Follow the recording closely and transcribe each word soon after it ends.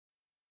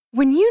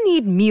When you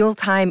need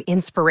mealtime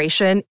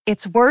inspiration,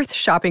 it's worth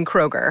shopping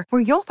Kroger,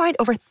 where you'll find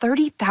over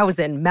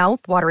 30,000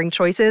 mouth-watering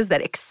choices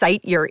that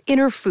excite your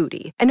inner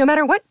foodie. And no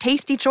matter what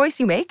tasty choice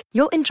you make,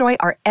 you'll enjoy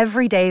our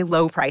everyday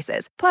low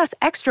prices, plus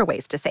extra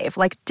ways to save,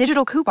 like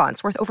digital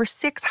coupons worth over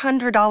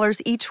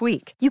 $600 each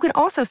week. You can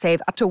also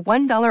save up to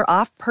 $1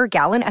 off per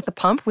gallon at the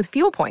pump with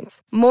fuel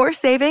points. More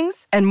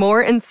savings and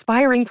more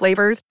inspiring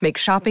flavors make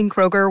shopping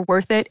Kroger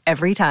worth it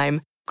every time.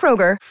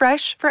 Kroger,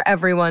 fresh for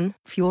everyone.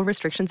 Fuel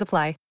restrictions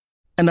apply.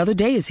 Another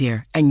day is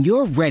here, and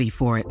you're ready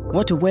for it.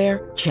 What to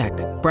wear? Check.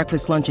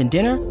 Breakfast, lunch, and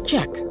dinner?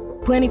 Check.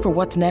 Planning for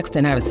what's next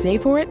and how to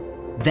save for it?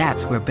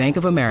 That's where Bank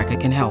of America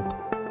can help.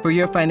 For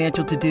your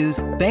financial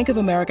to-dos, Bank of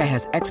America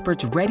has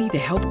experts ready to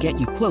help get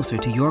you closer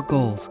to your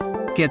goals.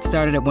 Get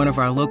started at one of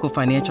our local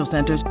financial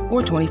centers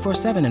or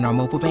 24/7 in our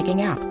mobile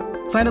banking app.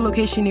 Find a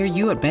location near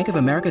you at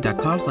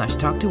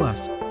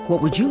bankofamerica.com/talktous.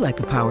 What would you like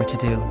the power to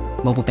do?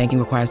 Mobile banking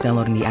requires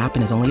downloading the app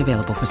and is only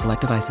available for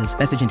select devices.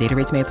 Message and data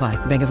rates may apply.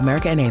 Bank of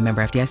America N.A.,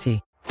 member FDIC.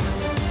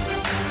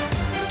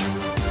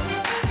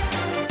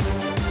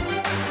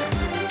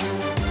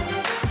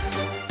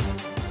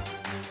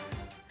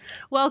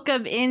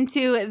 Welcome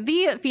into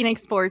the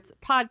Phoenix Sports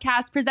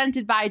Podcast,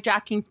 presented by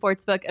DraftKings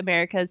Sportsbook,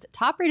 America's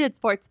top-rated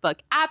sportsbook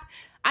app.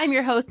 I'm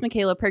your host,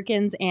 Michaela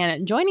Perkins,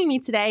 and joining me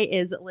today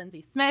is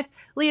Lindsay Smith,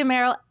 Leah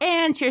Merrill,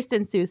 and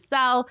Kirsten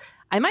Susell.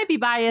 I might be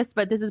biased,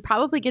 but this is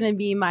probably going to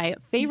be my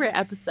favorite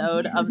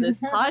episode of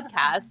this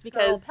podcast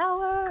because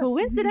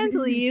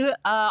coincidentally,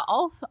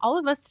 all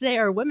of us today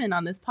are women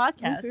on this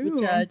podcast,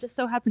 which just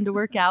so happened to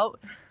work out,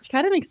 which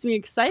kind of makes me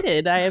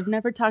excited. I have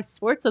never talked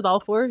sports with all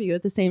three of you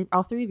at the same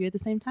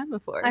time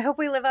before. I hope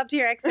we live up to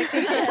your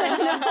expectations.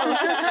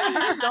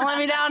 Don't let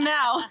me down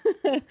now.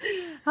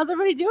 How's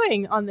everybody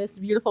doing on this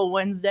beautiful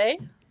Wednesday?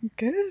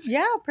 Good.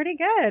 Yeah, pretty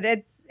good.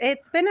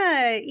 It's been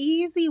a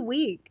easy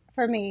week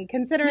for me,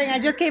 considering I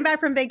just came back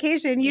from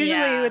vacation.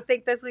 Usually you would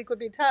think this week would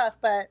be tough,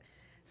 but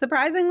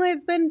surprisingly,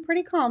 it's been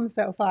pretty calm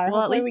so far.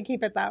 Well, hopefully we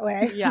keep it that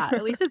way. Yeah,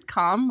 at least it's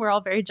calm. We're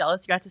all very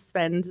jealous. You got to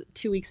spend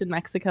 2 weeks in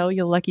Mexico,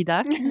 you lucky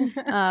duck.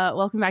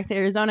 Welcome back to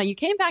Arizona. You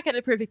came back at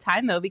a perfect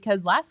time, though,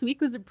 because last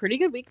week was a pretty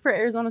good week for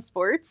Arizona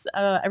sports.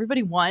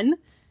 Everybody won,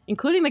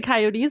 including the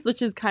Coyotes,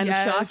 which is kind of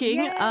shocking.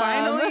 Yes,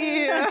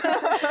 finally.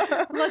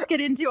 Let's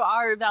get into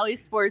our Valley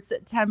Sports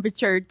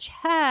temperature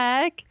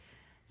check.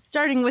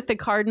 Starting with the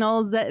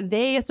Cardinals,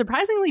 they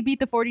surprisingly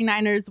beat the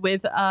 49ers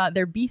with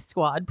their B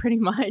squad, pretty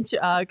much.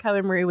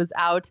 Kyler Murray was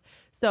out.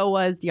 So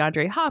was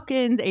DeAndre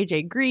Hopkins,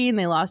 AJ Green.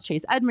 They lost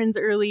Chase Edmonds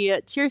early.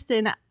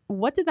 Kirsten,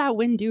 what did that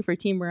win do for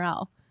team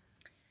morale?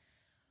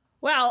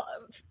 Well,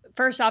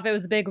 first off, it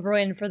was a big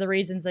win for the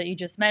reasons that you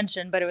just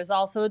mentioned, but it was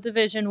also a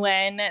division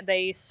win.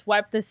 They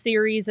swept the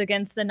series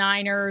against the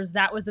Niners.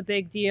 That was a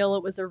big deal.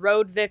 It was a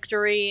road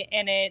victory,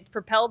 and it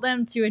propelled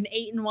them to an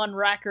 8-1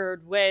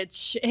 record,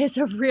 which is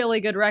a really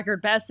good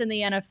record, best in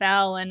the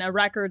NFL, and a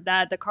record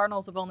that the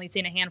Cardinals have only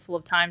seen a handful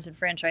of times in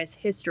franchise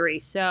history.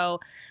 So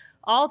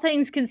all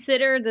things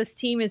considered, this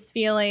team is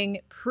feeling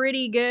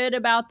pretty good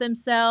about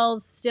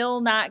themselves. Still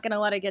not going to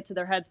let it get to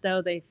their heads,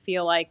 though. They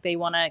feel like they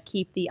want to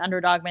keep the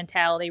underdog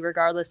mentality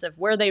regardless of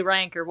where they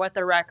rank or what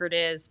their record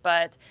is.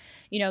 But,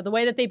 you know, the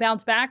way that they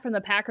bounced back from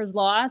the Packers'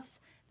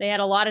 loss, they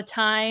had a lot of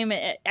time,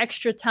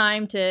 extra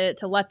time to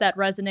let that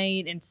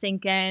resonate and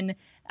sink in.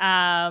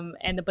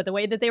 But the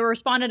way that they were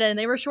responded and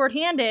they were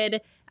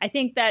shorthanded, I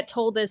think that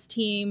told this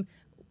team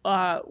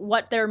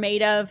what they're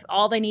made of,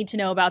 all they need to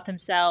know about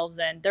themselves,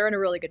 and they're in a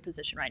really good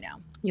position right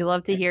now. You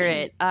love to hear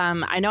it.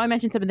 I know I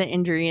mentioned some of the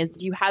injuries.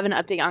 Do you have an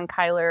update on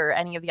Kyler or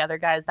any of the other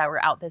guys that were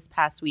out this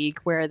past week?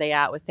 Where are they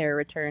at with their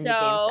return to game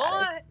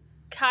status?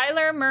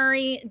 Kyler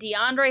Murray,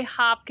 DeAndre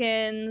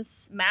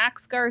Hopkins,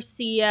 Max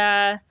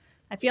Garcia.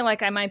 I feel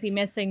like I might be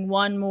missing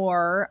one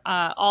more.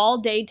 All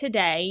day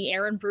today,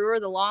 Aaron Brewer,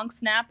 the long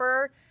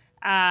snapper,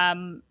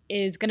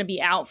 is going to be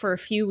out for a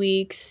few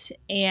weeks,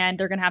 and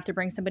they're going to have to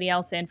bring somebody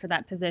else in for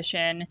that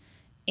position.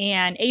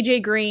 And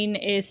AJ Green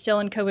is still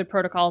in COVID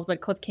protocols, but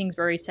Cliff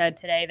Kingsbury said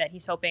today that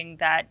he's hoping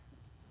that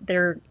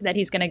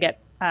he's going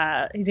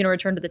to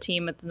return to the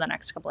team within the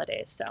next couple of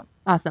days. So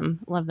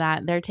awesome. Love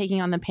that. They're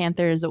taking on the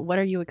Panthers. What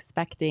are you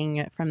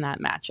expecting from that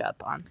matchup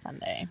on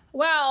Sunday?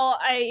 Well,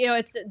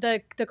 it's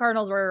the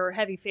Cardinals were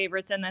heavy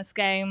favorites in this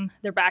game.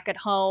 They're back at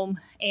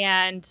home,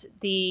 and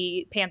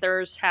the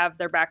Panthers have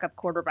their backup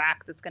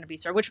quarterback that's going to be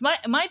started, which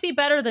might be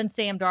better than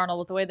Sam Darnold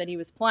with the way that he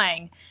was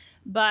playing.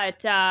 But,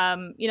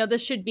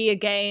 this should be a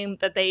game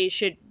that they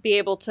should be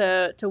able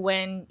to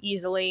win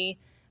easily.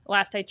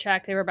 Last I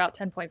checked, they were about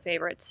 10-point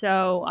favorites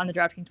on the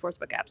DraftKings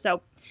Sportsbook app.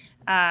 So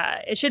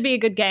it should be a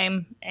good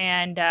game,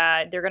 and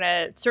they're going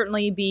to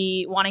certainly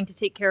be wanting to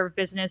take care of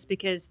business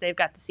because they've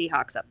got the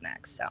Seahawks up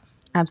next. So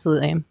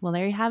absolutely. Well,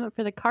 there you have it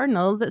for the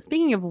Cardinals.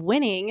 Speaking of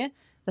winning,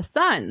 the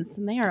Suns,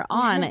 they are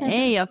on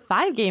a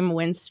 5-game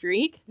win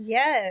streak.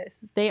 Yes.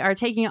 They are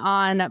taking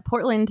on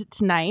Portland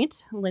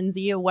tonight.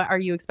 Lindsay, what are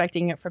you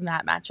expecting from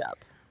that matchup?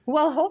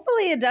 Well,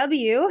 hopefully a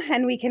W,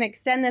 and we can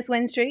extend this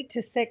win streak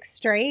to 6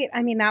 straight.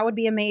 I mean, that would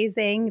be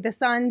amazing. The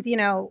Suns,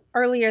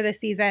 earlier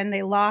this season,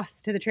 they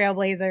lost to the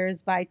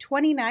Trailblazers by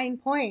 29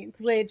 points,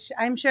 which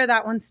I'm sure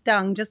that one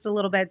stung just a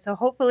little bit. So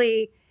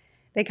hopefully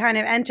they kind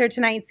of enter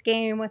tonight's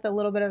game with a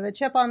little bit of a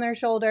chip on their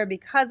shoulder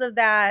because of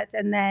that.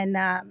 And then,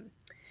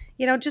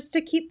 just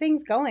to keep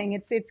things going.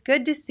 It's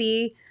good to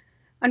see.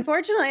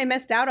 Unfortunately, I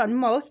missed out on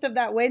most of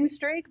that win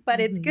streak, but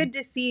it's good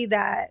to see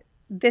that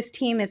this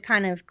team is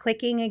kind of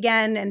clicking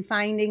again and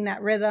finding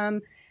that rhythm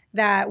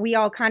that we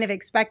all kind of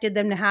expected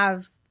them to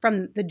have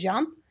from the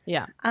jump.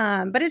 Yeah.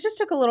 But it just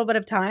took a little bit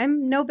of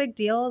time. No big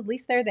deal. At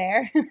least they're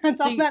there. That's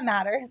all that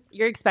matters.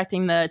 You're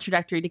expecting the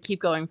trajectory to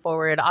keep going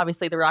forward.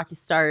 Obviously, the rocky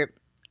start,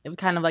 it was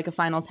kind of like a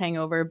finals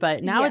hangover,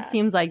 but now it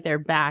seems like they're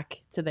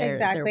back to their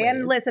Exactly. their ways.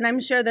 And listen, I'm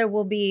sure there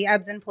will be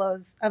ebbs and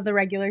flows of the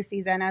regular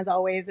season. As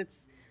always,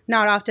 it's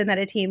not often that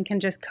a team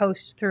can just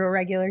coast through a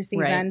regular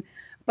season. Right.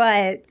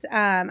 But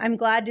I'm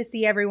glad to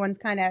see everyone's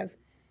kind of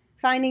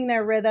finding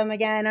their rhythm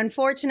again.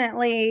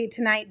 Unfortunately,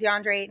 tonight,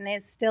 DeAndre Ayton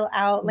is still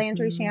out.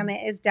 Landry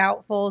Shamet is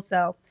doubtful.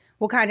 So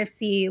we'll kind of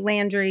see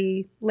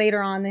Landry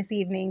later on this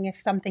evening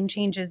if something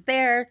changes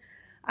there,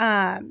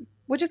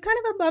 which is kind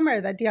of a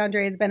bummer that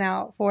DeAndre has been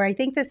out for. I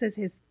think this is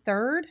his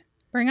third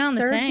Bring on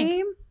the tank.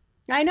 game.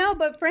 I know,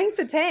 but Frank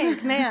the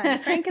Tank, man.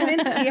 Frank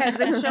Kaminsky has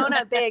been shown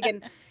up big.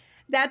 And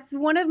that's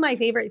one of my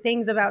favorite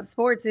things about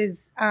sports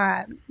is,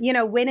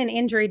 when an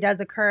injury does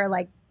occur,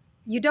 like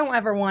you don't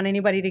ever want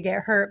anybody to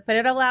get hurt, but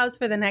it allows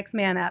for the next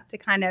man up to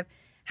kind of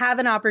have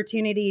an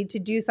opportunity to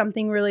do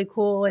something really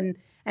cool and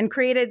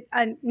create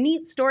a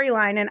neat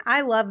storyline. And I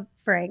love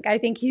Frank. I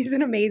think he's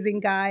an amazing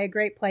guy, a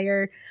great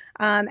player.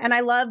 And I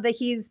love that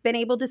he's been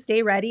able to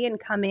stay ready and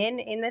come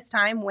in this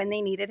time when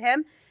they needed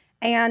him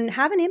and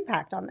have an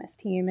impact on this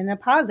team and a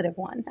positive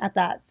one at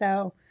that.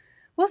 So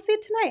we'll see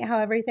tonight how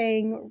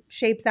everything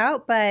shapes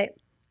out, but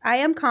I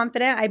am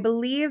confident. I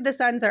believe the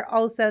Suns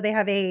they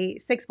have a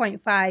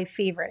 6.5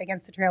 favorite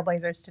against the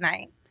Trailblazers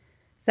tonight.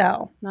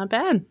 So not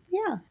bad.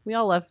 Yeah. We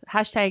all love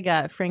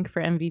hashtag Frank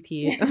for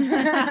MVP.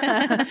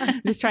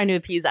 Just trying to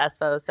appease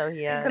Espo so he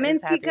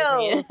Kaminsky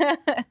go.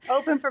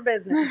 Open for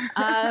business.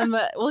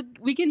 Well,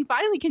 we can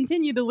finally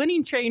continue the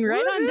winning train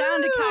right on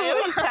down to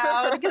Coyotes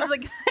Town because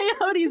the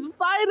Coyotes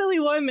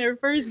finally won their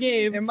first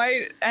game. It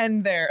might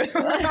end there.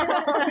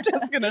 I'm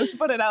just going to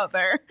put it out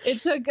there. It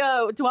took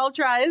 12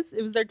 tries.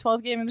 It was their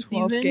 12th game of the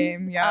 12th season.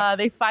 game, yeah.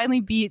 They finally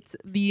beat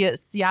the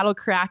Seattle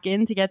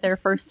Kraken to get their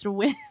first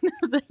win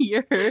of the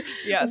year.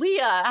 Yes.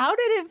 Leah, how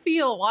did it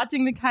feel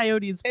watching the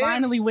Coyotes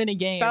finally win a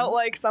game? Felt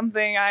like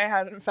something I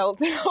hadn't felt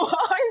in a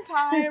long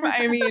time.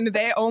 I mean,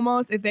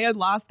 if they had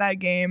lost that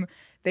game,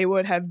 they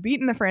would have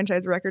beaten the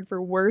franchise record for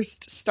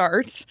worst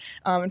starts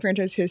in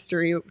franchise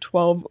history,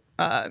 12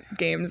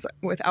 games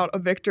without a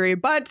victory.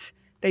 But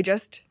they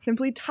just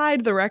simply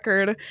tied the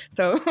record.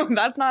 So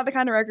that's not the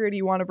kind of record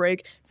you want to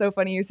break. So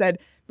funny you said,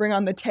 bring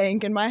on the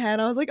tank. In my head,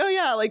 I was like, oh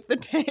yeah, like the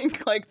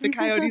tank, like the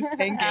Coyotes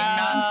tanking.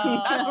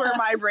 That's where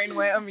my brain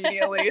went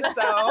immediately.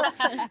 So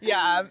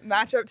yeah,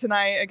 matchup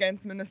tonight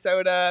against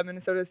Minnesota.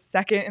 Minnesota's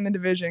second in the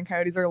division.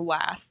 Coyotes are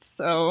last.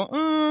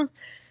 So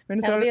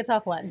Minnesota. That'll be a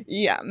tough one.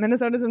 Yeah,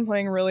 Minnesota's been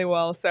playing really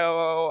well.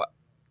 So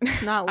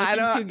not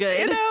looking too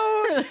good.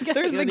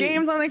 There's the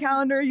games on the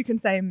calendar. You can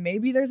say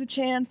maybe there's a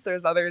chance.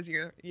 There's others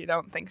you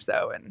don't think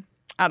so. And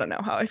I don't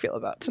know how I feel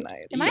about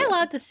tonight. Am I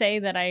allowed to say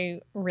that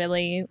I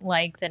really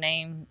like the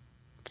name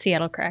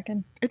Seattle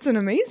Kraken? It's an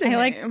amazing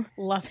name.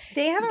 Love it.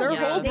 They have their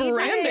whole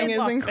branding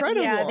is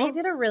incredible. Yeah, they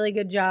did a really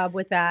good job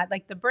with that.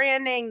 Like the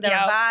branding, their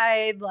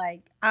vibe.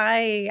 Like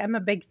I am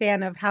a big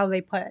fan of how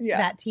they put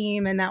that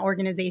team and that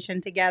organization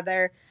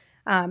together.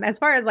 As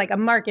far as like a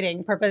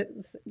marketing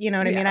purpose, you know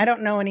what I mean? I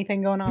don't know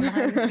anything going on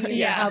behind the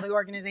scenes how the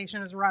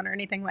organization is run or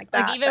anything like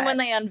that. Like even when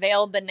they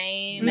unveiled the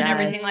name and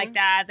everything like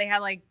that,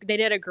 they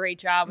did a great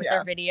job with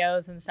their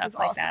videos and stuff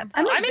like that.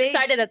 So I'm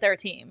excited that they're a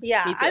team.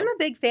 Yeah, I'm a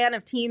big fan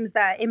of teams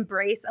that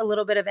embrace a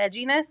little bit of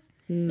edginess.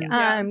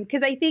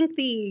 Because I think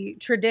the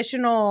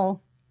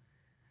traditional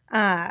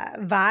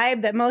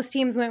vibe that most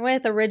teams went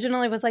with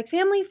originally was like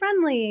family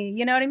friendly,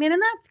 you know what I mean?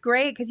 And that's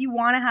great because you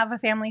want to have a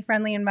family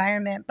friendly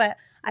environment, but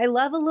I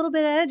love a little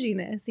bit of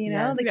edginess, you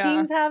know? The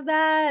Kings have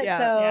that.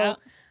 So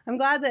I'm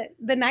glad that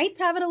the Knights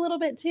have it a little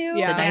bit too.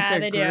 Yeah, the Knights are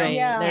great.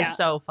 Yeah. They're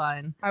so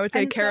fun. I would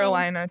say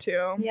Carolina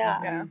too.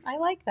 Yeah, I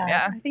like that.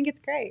 Yeah. I think it's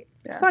great.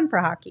 It's fun for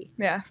hockey.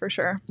 Yeah, for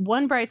sure.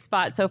 One bright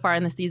spot so far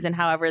in the season,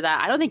 however,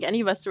 that I don't think any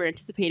of us were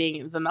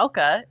anticipating,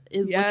 Vejmelka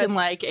is looking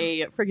like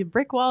a freaking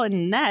brick wall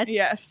in net.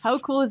 Yes. How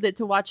cool is it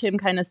to watch him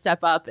kind of step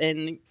up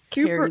and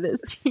carry this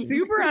team?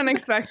 Super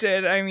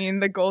unexpected. I mean,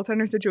 the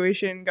goaltender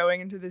situation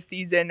going into the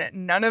season,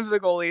 none of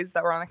the goalies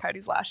that were on the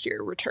Coyotes last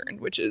year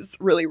returned, which is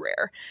really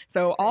rare.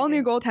 So all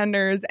new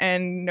goaltenders,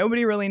 and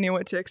nobody really knew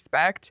what to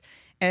expect.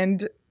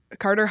 And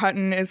Carter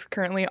Hutton is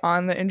currently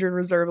on the injured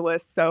reserve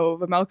list, so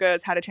Vejmelka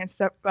has had a chance to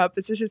step up.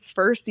 This is his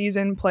first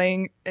season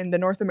playing in the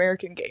North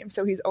American game,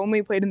 so he's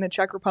only played in the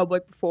Czech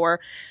Republic before,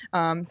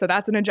 so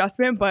that's an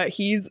adjustment, but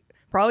he's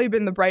probably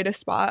been the brightest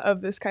spot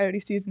of this Coyote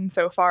season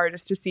so far,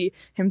 just to see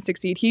him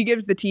succeed. He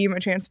gives the team a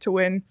chance to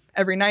win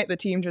every night. The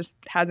team just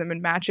hasn't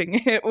been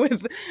matching it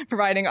with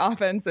providing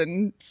offense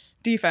and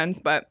defense,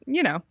 but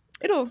he'll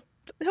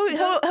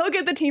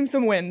get the team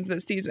some wins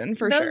this season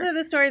for sure. Those are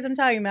the stories I'm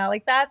talking about.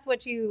 Like, that's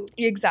what you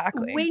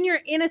exactly. When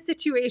you're in a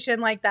situation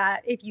like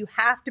that, if you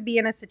have to be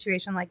in a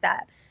situation like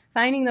that,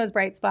 finding those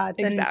bright spots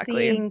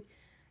and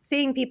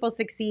seeing people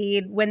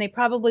succeed when they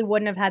probably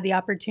wouldn't have had the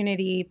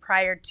opportunity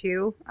prior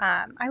to.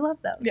 I love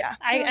those. Yeah,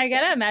 I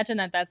gotta imagine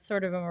that that's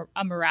sort of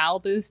a morale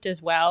boost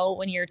as well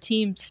when your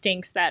team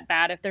stinks that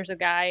bad. If there's a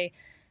guy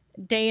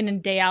day in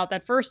and day out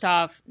that first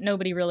off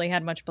nobody really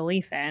had much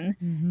belief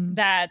in,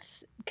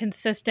 that's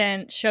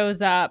consistent,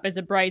 shows up as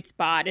a bright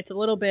spot. It's a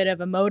little bit of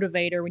a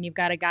motivator when you've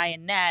got a guy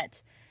in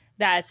net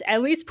that's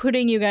at least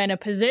putting you in a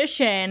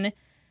position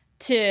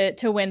to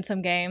win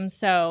some games.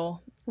 So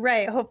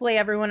right, hopefully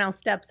everyone else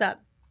steps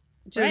up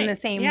in the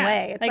same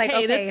way. It's like,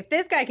 hey, okay, if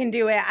this guy can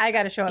do it, I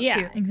got to show up too.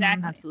 Yeah,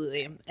 exactly.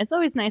 Absolutely. It's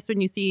always nice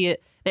when you see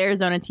the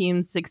Arizona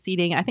teams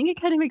succeeding. I think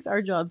it kind of makes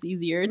our jobs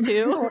easier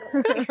too.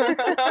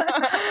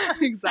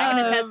 Exactly. I can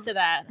attest to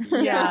that.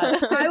 Yeah.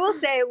 I will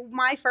say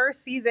my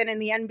first season in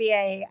the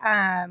NBA,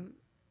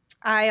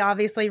 I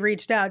obviously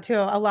reached out to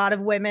a lot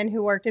of women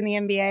who worked in the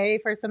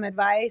NBA for some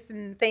advice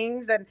and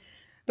things. And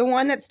the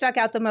one that stuck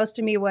out the most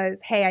to me was,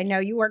 hey, I know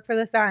you work for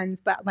the Suns,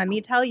 but let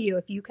me tell you,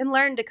 if you can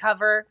learn to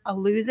cover a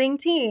losing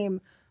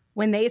team,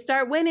 when they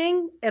start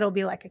winning, it'll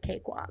be like a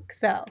cakewalk.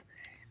 So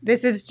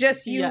this is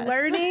just you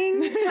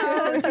learning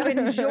how to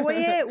enjoy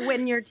it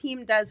when your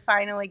team does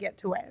finally get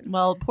to win.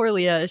 Well, poor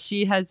Leah,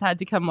 she has had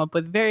to come up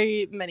with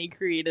very many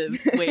creative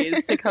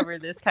ways to cover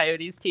this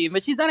Coyotes team,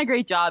 but she's done a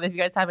great job. If you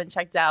guys haven't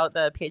checked out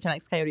the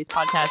PHNX Coyotes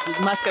podcast, you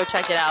must go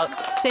check it out.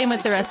 Same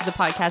with the rest of the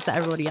podcasts that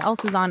everybody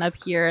else is on up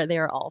here. They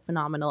are all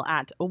phenomenal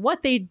at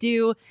what they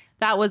do.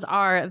 That was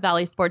our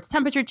Valley Sports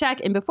temperature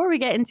check. And before we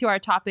get into our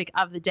topic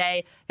of the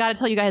day, got to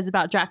tell you guys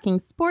about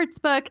DraftKings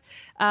Sportsbook.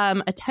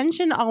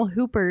 Attention all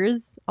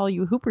hoopers, all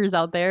you hoopers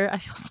out there. I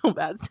feel so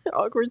bad,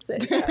 awkward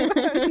saying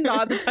that.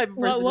 Not the type of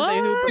person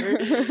to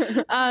say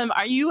hooper.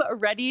 Are you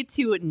ready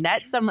to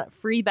net some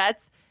free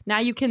bets? Now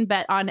you can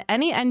bet on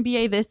any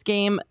NBA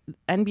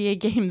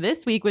game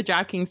this week with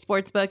DraftKings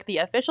Sportsbook, the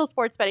official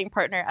sports betting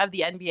partner of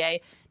the NBA.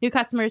 New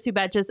customers who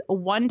bet just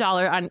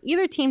 $1 on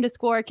either team to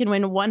score can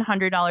win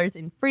 $100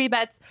 in free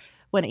bets.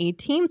 When a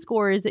team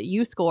scores,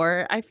 you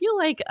score. I feel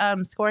like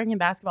scoring in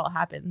basketball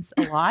happens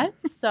a lot,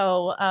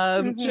 so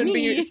shouldn't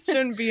be a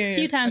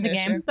few times a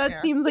game.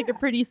 That seems like a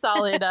pretty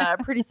solid.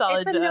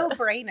 It's a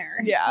no-brainer.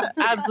 Yeah,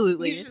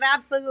 absolutely. You should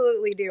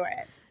absolutely do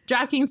it.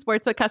 DraftKings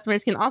Sportsbook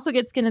customers can also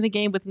get skin in the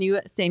game with new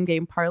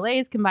same-game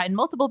parlays. Combine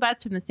multiple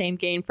bets from the same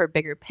game for a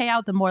bigger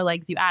payout. The more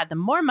legs you add, the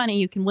more money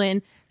you can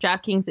win.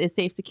 DraftKings is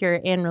safe,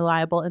 secure, and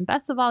reliable. And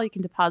best of all, you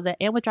can deposit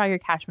and withdraw your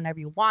cash whenever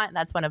you want.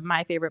 That's one of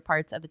my favorite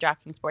parts of the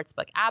DraftKings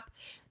Sportsbook app.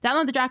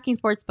 Download the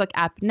DraftKings Sportsbook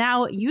app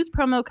now. Use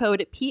promo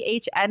code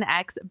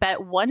PHNX. Bet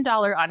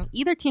 $1 on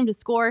either team to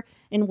score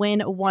and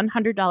win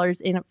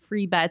 $100 in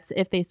free bets.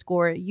 If they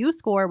score, you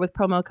score with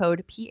promo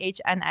code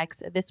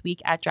PHNX this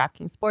week at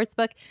DraftKings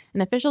Sportsbook,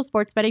 an official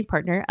sports betting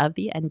partner of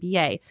the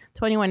NBA.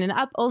 21 and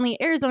up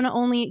only, Arizona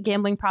only.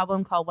 Gambling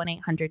problem? Call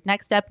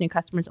 1-800-NEXT-STEP. New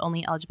customers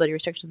only. Eligibility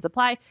restrictions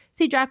apply.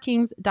 See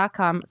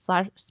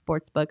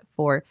DraftKings.com/sportsbook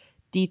for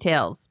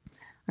details.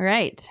 All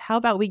right, how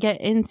about we get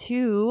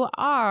into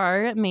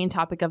our main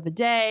topic of the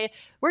day?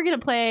 We're going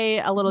to play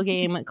a little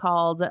game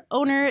called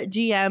Owner,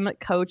 GM,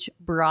 Coach,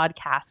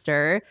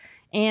 Broadcaster.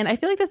 And I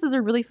feel like this is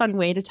a really fun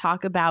way to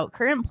talk about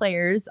current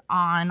players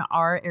on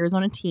our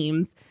Arizona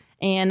teams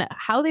and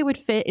how they would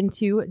fit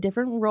into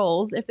different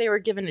roles if they were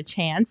given a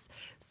chance.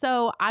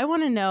 So I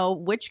want to know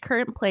which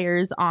current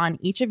players on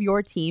each of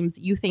your teams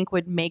you think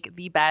would make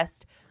the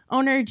best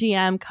owner,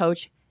 GM,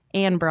 coach,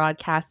 and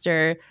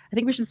broadcaster. I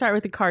think we should start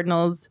with the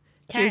Cardinals.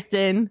 Okay.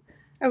 Kirsten.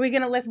 Are we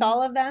going to list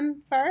all of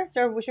them first,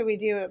 or should we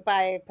do it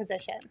by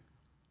position?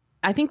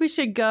 I think we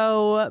should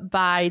go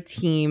by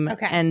team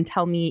and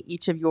tell me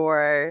each of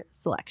your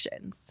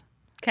selections.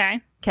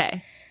 Okay.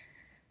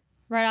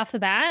 Right off the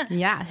bat?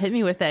 Yeah, hit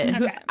me with it.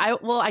 Okay.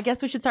 I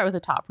guess we should start with the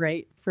top,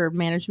 right? For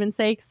management's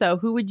sake. So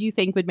who would you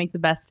think would make the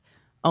best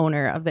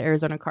owner of the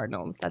Arizona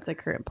Cardinals? That's a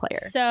current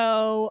player.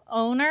 So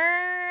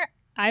owner,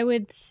 I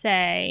would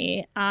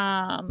say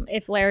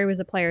if Larry was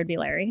a player, it'd be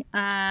Larry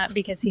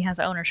because he has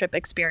ownership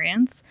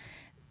experience.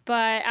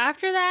 But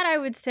after that, I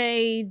would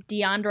say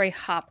DeAndre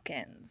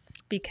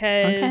Hopkins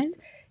because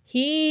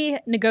he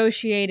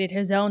negotiated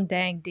his own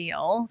dang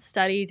deal,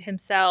 studied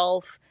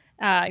himself,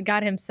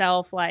 got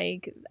himself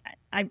I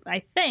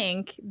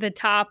think the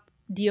top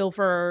deal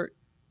for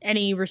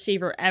any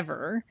receiver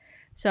ever.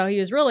 So he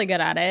was really good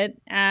at it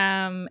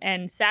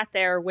and sat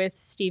there with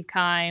Steve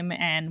Keim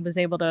and was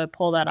able to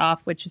pull that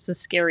off, which is a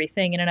scary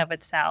thing in and of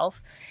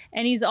itself.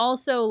 And he's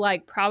also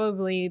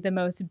probably the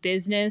most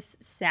business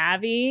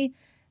savvy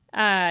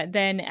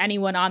than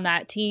anyone on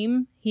that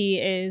team. He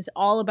is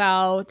all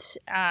about,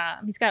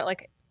 he's got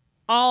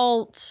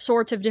all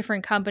sorts of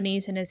different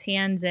companies in his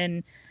hands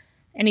and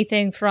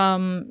anything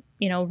from,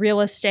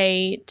 real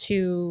estate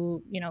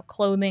to,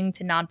 clothing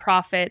to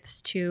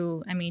nonprofits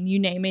to, you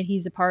name it,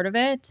 he's a part of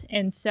it.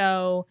 And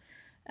so,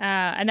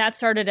 and that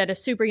started at a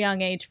super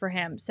young age for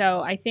him.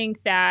 So I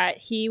think that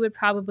he would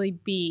probably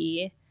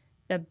be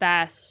the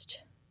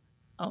best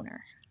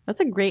owner. That's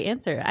a great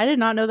answer. I did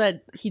not know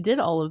that he did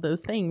all of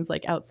those things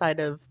like outside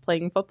of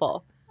playing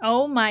football.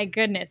 Oh my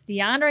goodness.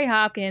 DeAndre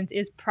Hopkins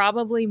is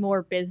probably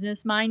more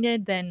business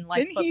minded than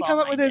like Didn't he come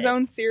up with his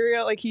own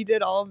cereal? Like he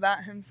did all of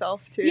that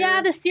himself too.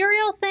 Yeah, the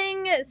cereal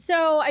thing.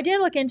 So I did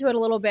look into it a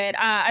little bit.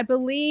 I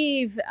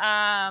believe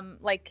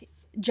like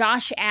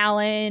Josh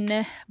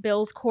Allen,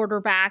 Bills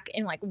quarterback,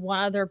 and like one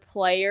other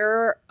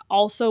player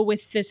also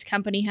with this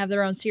company have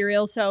their own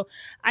cereal. So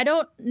I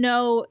don't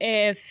know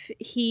if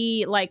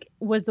he like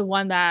was the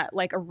one that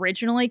like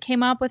originally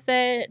came up with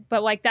it,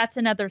 but like that's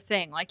another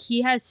thing. Like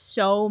he has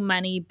so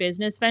many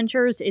business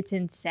ventures. It's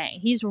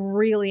insane. He's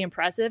really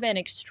impressive and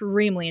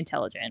extremely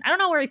intelligent. I don't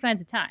know where he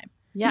finds the time.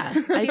 Yeah.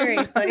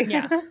 Seriously.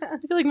 Yeah. I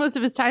feel like most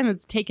of his time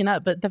is taken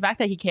up, but the fact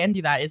that he can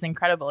do that is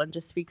incredible and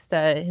just speaks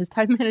to his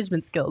time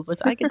management skills,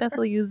 which I could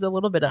definitely use a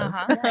little bit of.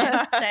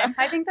 Same.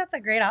 I think that's a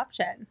great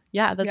option.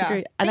 Yeah, that's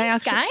great. And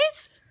Thanks,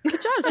 guys. Good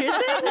job, Kirsten. You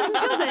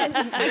killed it.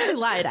 I actually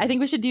lied. I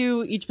think we should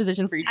do each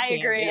position for each team. I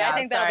agree. Yeah, I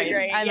think that would be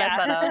great. I messed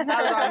that up.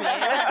 That was on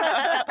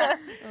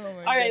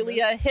me. All right,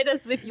 Leah, hit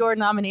us with your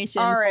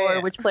nomination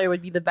for which player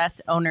would be the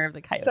best owner of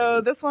the Coyotes.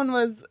 So this one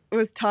was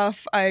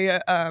tough.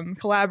 I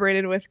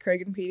collaborated with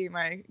Craig and Petey,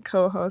 my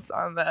co-hosts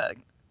on the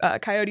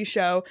Coyote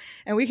show,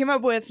 and we came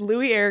up with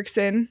Louis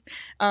Erickson.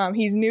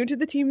 He's new to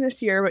the team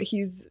this year, but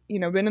he's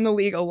been in the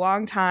league a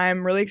long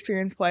time, really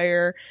experienced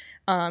player.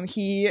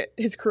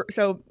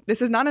 So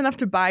this is not enough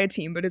to buy a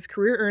team, but his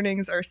career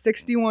earnings are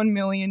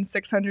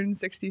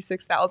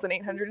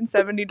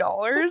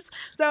 $61,666,870.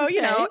 So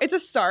it's a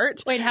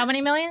start. Wait, how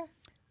many million?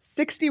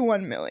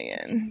 $61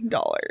 million.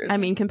 I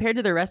mean, compared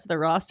to the rest of the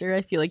roster,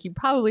 I feel like he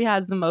probably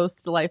has the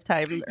most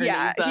lifetime earnings.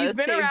 Yeah, he's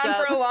been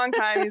around for a long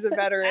time. He's a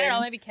veteran. I don't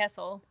know, maybe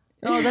Kessel.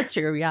 Oh, that's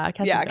true. Yeah,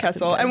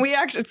 Kessel. And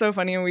it's so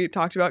funny, and we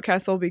talked about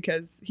Kessel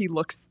because he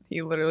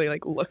literally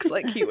looks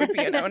like he would be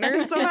an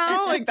owner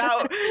somehow. Like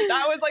that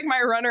was like my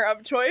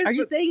runner-up choice. Are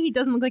you saying he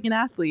doesn't look like an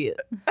athlete?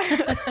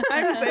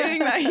 I'm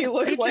saying that he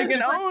looks like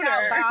an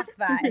owner. Boss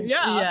vibes.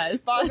 Yeah,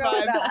 yes, boss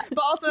vibes.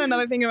 But also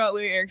another thing about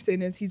Louis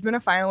Erickson is he's been a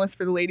finalist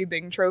for the Lady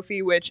Byng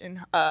Trophy, which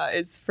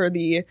is for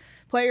the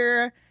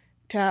player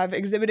to have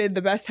exhibited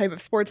the best type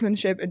of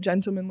sportsmanship and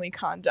gentlemanly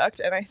conduct.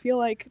 And I feel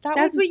like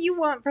that's what you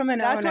want from an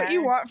owner. That's what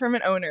you want from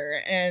an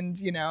owner. And,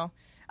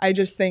 I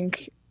just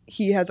think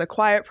he has a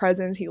quiet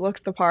presence. He looks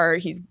the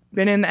part. He's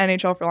been in the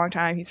NHL for a long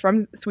time. He's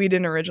from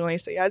Sweden originally,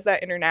 so he has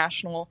that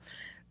international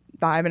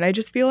vibe. And I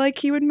just feel like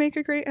he would make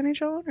a great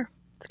NHL owner.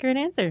 That's a great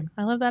answer.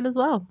 I love that as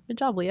well. Good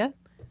job, Leah.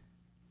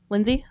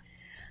 Lindsay?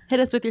 Hit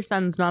us with your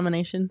son's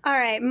nomination. All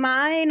right.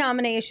 My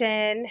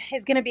nomination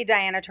is going to be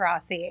Diana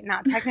Taurasi.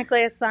 Not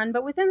technically a son,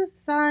 but within the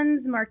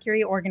Sons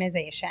Mercury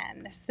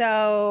organization.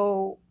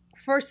 So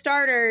for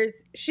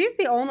starters, she's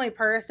the only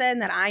person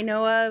that I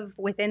know of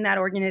within that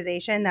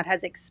organization that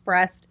has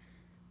expressed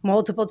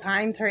multiple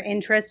times her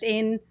interest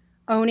in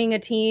owning a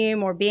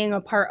team or being a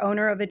part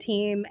owner of a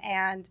team.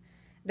 And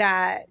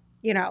that,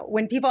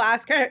 when people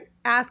ask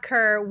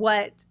her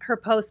what her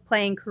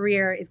post-playing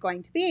career is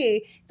going to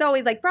be, it's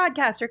always like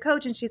broadcaster,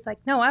 coach, and she's like,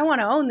 no, I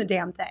want to own the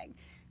damn thing.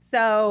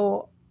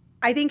 So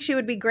I think she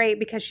would be great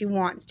because she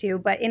wants to.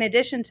 But in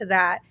addition to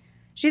that,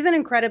 she's an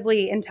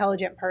incredibly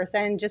intelligent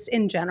person, just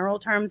in general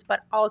terms,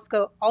 but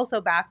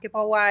also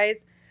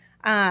basketball-wise.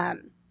 I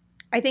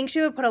think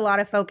she would put a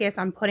lot of focus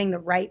on putting the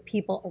right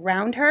people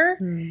around her.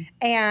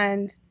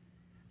 And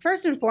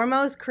first and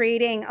foremost,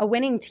 creating a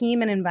winning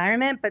team and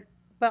environment, but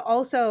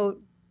also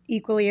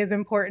equally as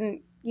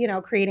important,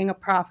 creating a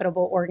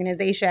profitable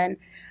organization.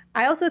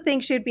 I also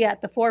think she'd be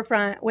at the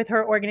forefront with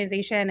her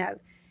organization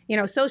of,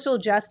 social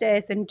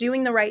justice and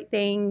doing the right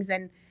things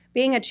and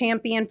being a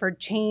champion for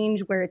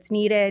change where it's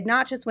needed,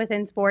 not just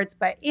within sports,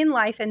 but in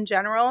life in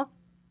general.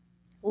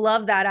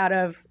 Love that out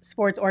of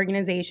sports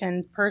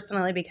organizations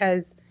personally,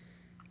 because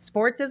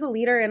sports is a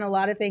leader in a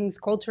lot of things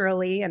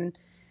culturally. And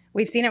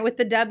we've seen it with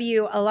the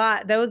W a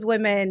lot. Those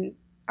women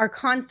are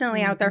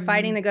constantly out there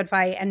fighting the good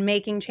fight and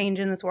making change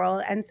in this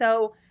world. And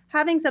so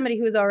having somebody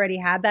who's already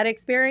had that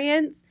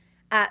experience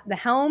at the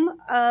helm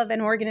of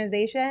an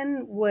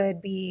organization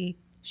would be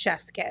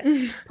chef's kiss.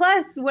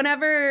 Plus,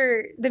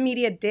 whenever the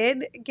media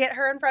did get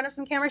her in front of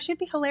some cameras, she'd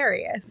be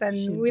hilarious.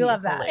 And we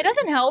love that. It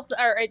doesn't help,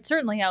 or it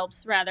certainly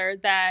helps, rather,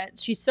 that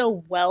she's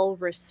so well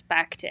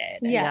respected.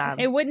 Yes.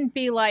 It wouldn't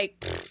be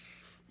like...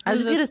 I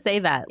was just going to say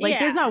that.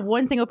 There's not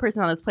one single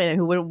person on this planet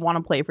who wouldn't want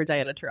to play for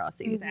Diana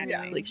Taurasi.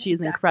 Exactly.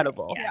 She's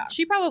incredible. Yeah.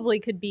 She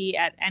probably could be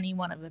at any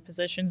one of the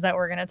positions that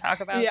we're going to talk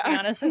about, to be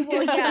honest with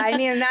you. Well, I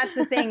mean, that's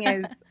the thing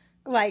is,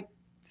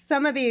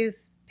 some of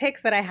these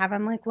picks that I have,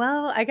 I'm like,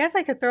 well, I guess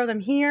I could throw them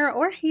here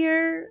or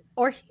here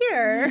or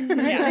here.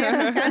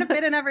 They're kind of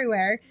fitting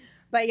everywhere.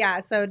 But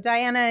so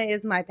Diana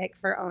is my pick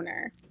for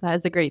owner. That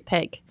is a great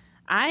pick.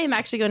 I am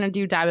actually going to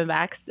do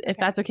Diamondbacks, if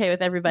that's okay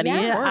with everybody.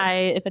 Yeah,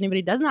 if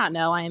anybody does not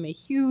know, I am a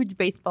huge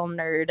baseball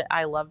nerd.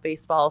 I love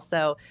baseball,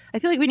 so I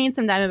feel like we need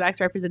some Diamondbacks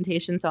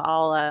representation. So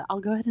I'll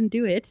go ahead and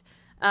do it.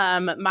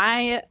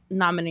 My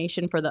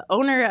nomination for the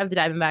owner of the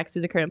Diamondbacks,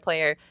 who's a current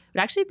player,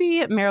 would actually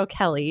be Merrill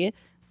Kelly.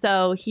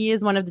 So he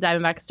is one of the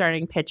Diamondbacks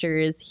starting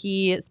pitchers.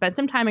 He spent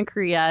some time in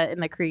Korea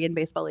in the Korean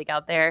Baseball League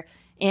out there.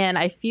 And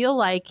I feel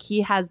like he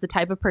has the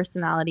type of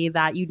personality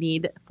that you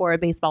need for a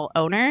baseball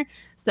owner.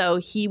 So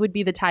he would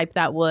be the type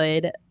that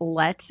would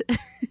let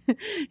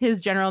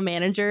his general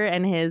manager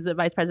and his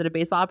vice president of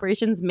baseball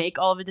operations make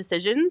all the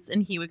decisions.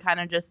 And he would kind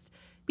of just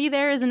be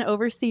there as an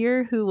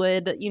overseer who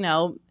would,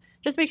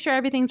 just make sure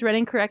everything's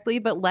running correctly,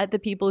 but let the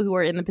people who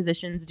are in the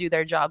positions do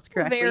their jobs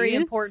correctly. Very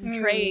important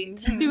trait.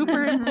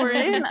 Super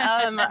important.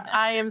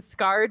 I am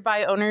scarred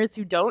by owners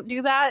who don't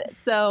do that.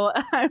 So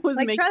I was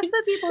trust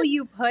the people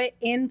you put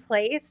in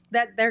place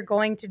that they're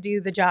going to do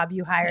the job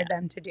you hired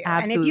them to do.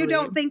 Absolutely. And if you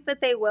don't think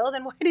that they will,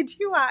 then why did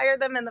you hire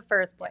them in the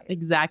first place?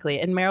 Exactly.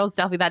 And Merrill's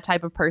definitely that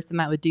type of person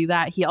that would do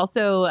that. He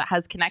also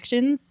has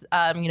connections.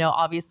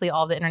 Obviously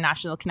all the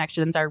international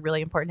connections are really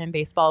important in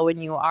baseball when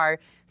you are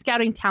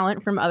scouting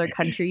talent from other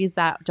countries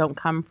that don't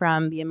come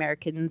from the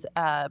Americans'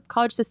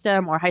 college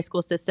system or high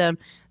school system.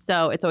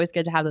 So it's always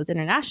good to have those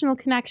international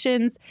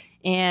connections.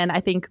 And I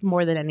think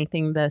more than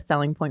anything, the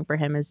selling point for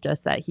him is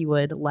just that he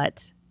would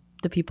let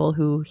the people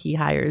who he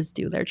hires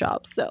do their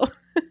jobs. So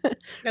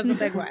that's a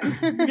big one.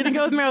 I'm going to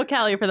go with Merrill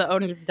Kelly for the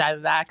owner of the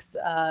Diamondbacks.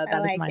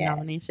 That is my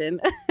nomination.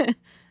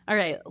 All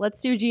right,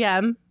 let's do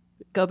GM.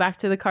 Go back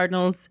to the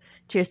Cardinals.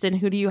 Kirsten,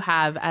 who do you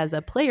have as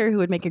a player who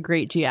would make a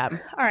great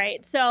GM? All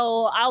right.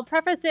 So I'll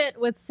preface it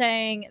with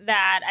saying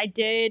that I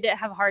did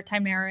have a hard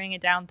time narrowing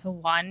it down to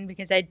one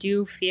because I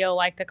do feel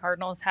like the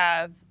Cardinals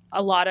have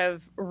a lot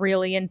of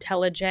really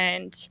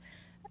intelligent,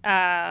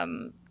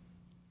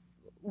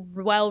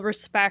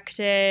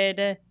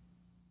 well-respected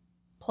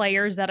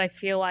players that I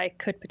feel like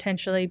could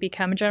potentially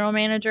become a general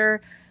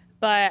manager.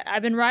 But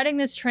I've been riding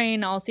this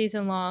train all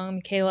season long.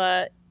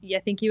 Michaela, I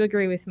think you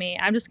agree with me.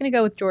 I'm just going to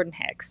go with Jordan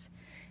Hicks.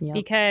 Yep.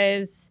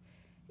 Because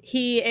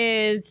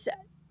he's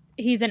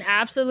an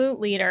absolute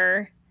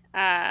leader.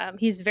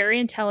 He's very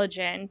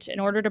intelligent. In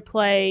order to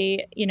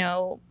play,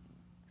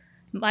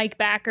 Mike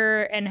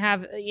Backer and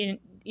have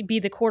be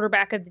the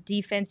quarterback of the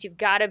defense, you've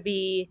got to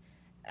be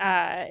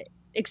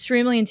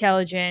extremely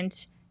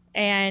intelligent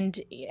and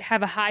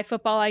have a high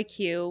football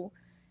IQ.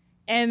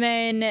 And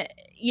then,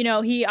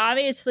 he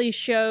obviously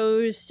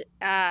shows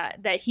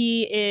that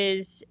he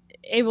is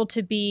able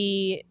to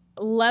be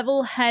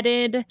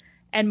level-headed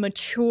and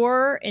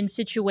mature in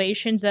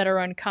situations that are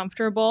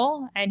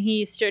uncomfortable. And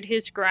he stood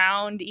his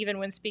ground, even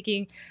when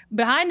speaking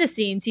behind the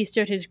scenes, he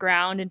stood his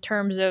ground in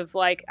terms of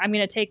I'm going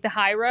to take the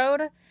high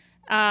road.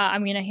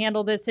 I'm going to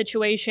handle this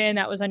situation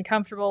that was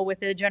uncomfortable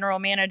with the general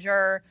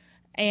manager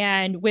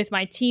and with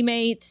my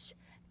teammates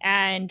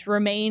and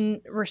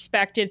remain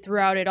respected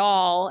throughout it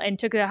all, and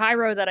took the high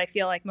road that I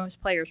feel like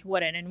most players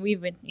wouldn't. And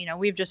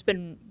we've just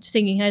been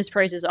singing his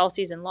praises all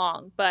season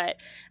long. But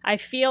I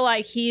feel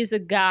like he's a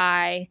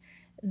guy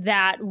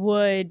that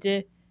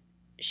would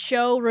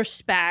show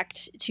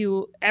respect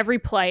to every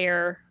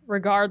player,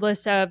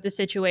 regardless of the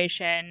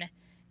situation,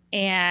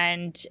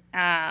 and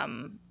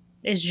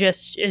is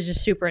just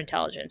super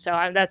intelligent. So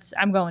I'm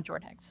going with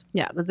Jordan Hicks.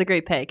 Yeah, that's a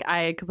great pick.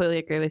 I completely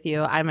agree with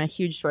you. I'm a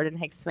huge Jordan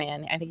Hicks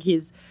fan. I think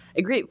he's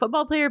a great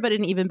football player, but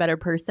an even better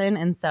person.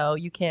 And so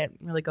you can't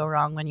really go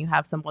wrong when you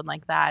have someone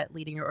like that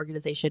leading your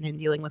organization and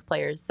dealing with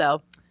players.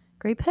 So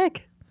great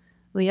pick.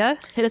 Leah,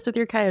 hit us with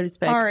your Coyotes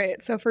pick. All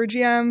right. So for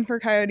GM for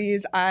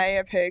Coyotes,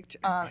 I picked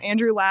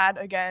Andrew Ladd,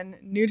 again,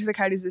 new to the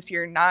Coyotes this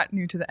year, not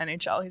new to the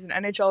NHL. He's an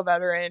NHL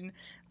veteran,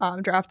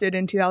 drafted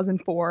in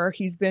 2004.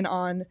 He's been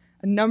on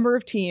a number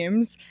of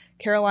teams: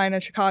 Carolina,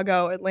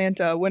 Chicago,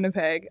 Atlanta,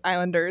 Winnipeg,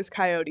 Islanders,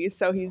 Coyotes.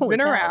 So he's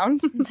been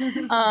around.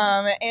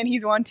 And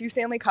he's won 2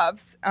 Stanley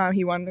Cups.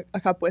 He won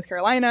a cup with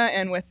Carolina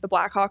and with the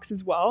Blackhawks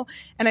as well.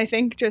 And I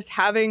think just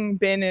having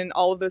been in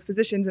all of those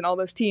positions and all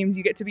those teams,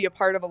 you get to be a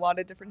part of a lot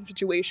of different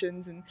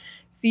situations and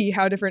see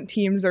how different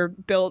teams are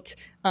built.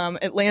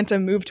 Atlanta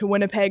moved to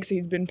Winnipeg, so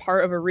he's been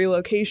part of a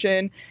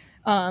relocation.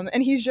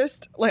 And he's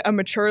just like a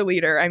mature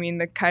leader. I mean,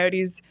 the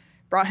Coyotes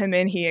brought him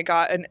in. He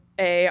got an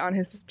A on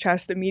his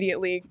chest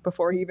immediately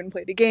before he even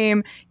played a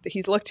game.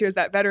 He's looked to as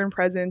that veteran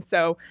presence.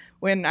 So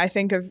when I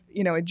think of,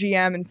 a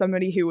GM and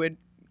somebody who would,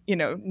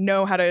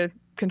 know how to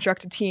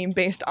construct a team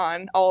based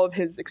on all of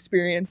his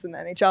experience in the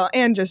NHL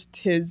and just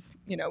his,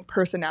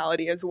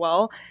 personality as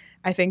well,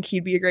 I think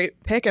he'd be a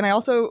great pick. And I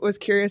also was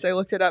curious, I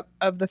looked it up,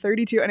 of the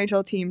 32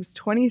 NHL teams,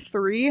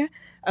 23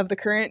 of the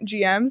current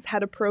GMs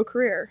had a pro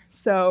career.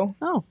 So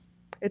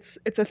it's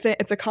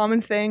a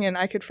common thing, and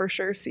I could for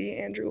sure see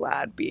Andrew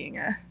Ladd being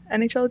a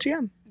NHL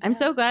GM. I'm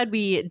so glad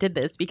we did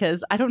this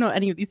because I don't know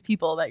any of these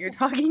people that you're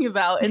talking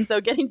about, and so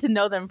getting to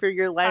know them through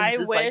your lens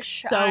is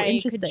so interesting.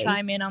 I could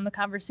chime in on the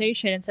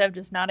conversation instead of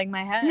just nodding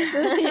my head.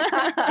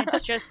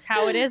 It's just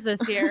how it is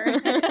this year.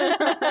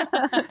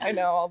 I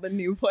know, all the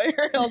new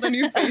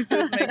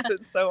faces makes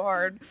it so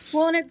hard.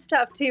 Well, and it's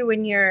tough too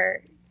when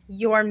you're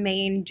your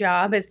main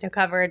job is to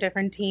cover a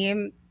different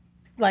team,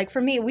 like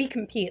for me, we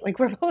compete. Like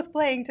we're both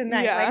playing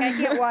tonight. Yeah. Like I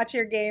can't watch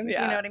your games,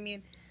 Yeah. you know what I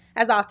mean,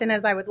 as often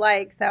as I would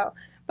like. So,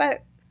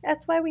 but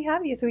that's why we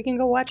have you, so we can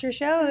go watch your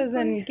shows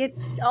and get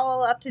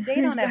all up to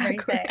date on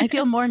everything. I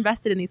feel more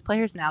invested in these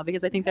players now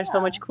because I think they're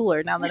so much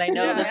cooler now that I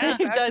know that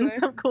they've done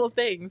some cool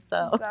things.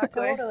 So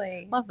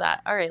Totally. love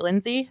that. All right,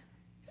 Lindsay.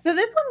 So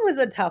this one was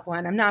a tough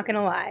one, I'm not going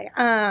to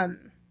lie.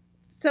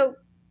 So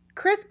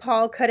Chris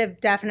Paul could have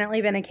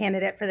definitely been a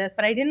candidate for this,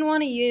 but I didn't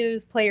want to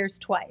use players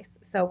twice.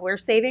 So we're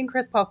saving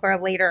Chris Paul for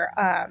a later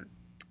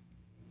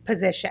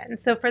position.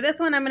 So for this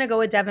one, I'm going to go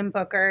with Devin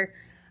Booker.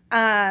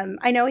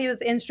 I know he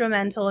was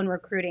instrumental in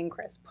recruiting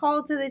Chris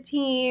Paul to the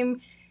team.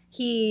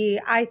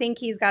 I think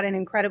he's got an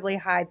incredibly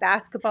high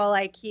basketball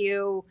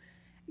IQ.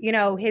 You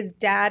know, his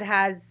dad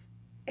has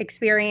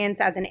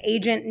experience as an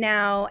agent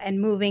now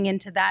and moving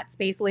into that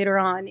space later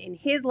on in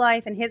his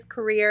life and his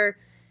career.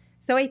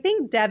 So I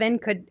think Devin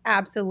could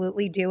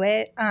absolutely do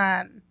it.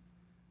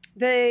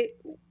 The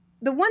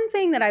one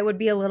thing that I would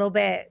be a little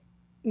bit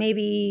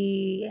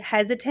maybe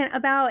hesitant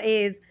about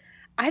is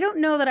I don't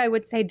know that I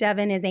would say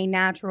Devin is a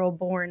natural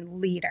born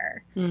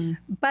leader,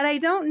 but I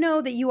don't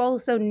know that you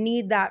also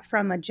need that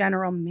from a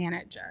general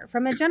manager.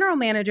 From a general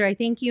manager, I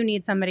think you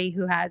need somebody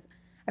who has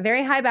a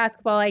very high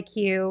basketball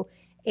IQ,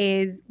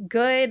 is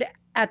good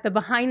at the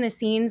behind the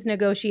scenes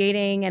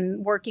negotiating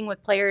and working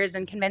with players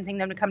and convincing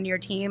them to come to your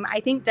team. I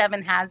think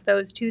Devin has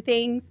those two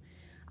things.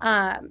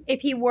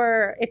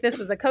 If this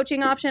was a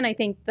coaching option, I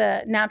think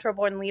the natural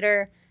born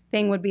leader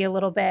thing would be a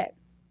little bit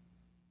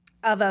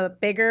of a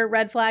bigger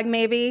red flag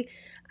maybe.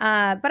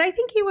 But I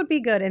think he would be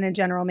good in a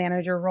general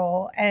manager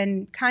role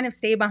and kind of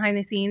stay behind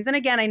the scenes. And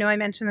again, I know I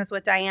mentioned this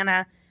with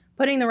Diana,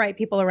 putting the right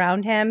people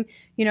around him,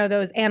 you know,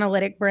 those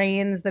analytic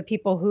brains, the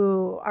people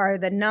who are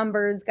the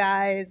numbers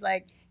guys,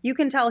 like you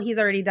can tell he's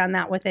already done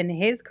that within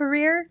his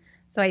career.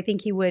 So I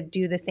think he would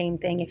do the same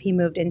thing if he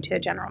moved into a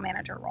general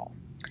manager role.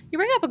 You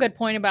bring up a good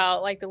point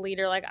about like the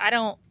leader. Like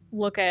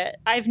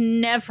I've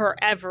never,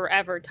 ever,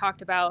 ever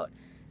talked about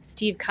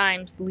Steve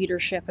Keim's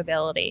leadership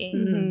ability.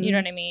 Mm-hmm. You know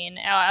what I mean?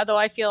 Although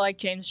I feel like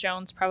James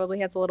Jones probably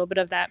has a little bit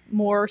of that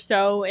more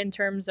so in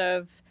terms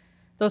of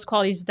those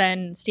qualities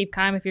than Steve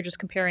Keim if you're just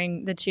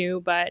comparing the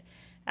two. But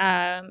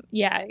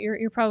yeah,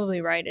 you're probably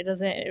right.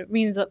 It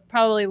means that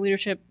probably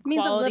leadership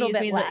means a little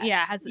bit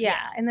less.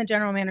 In the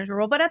general manager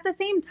role. But at the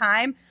same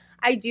time,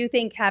 I do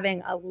think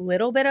having a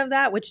little bit of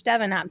that, which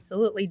Devin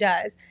absolutely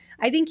does,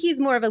 I think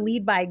he's more of a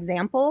lead by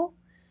example.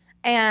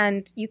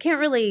 And you can't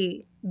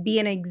really be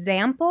an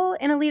example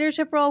in a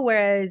leadership role,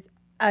 whereas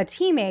a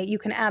teammate, you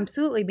can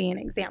absolutely be an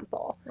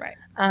example. Right.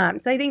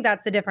 So I think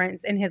that's the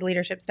difference in his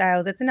leadership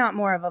styles. It's not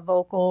more of a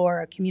vocal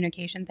or a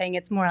communication thing.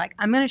 It's more like,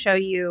 I'm going to show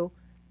you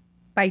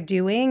by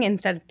doing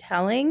instead of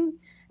telling.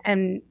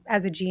 And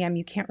as a GM,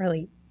 you can't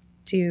really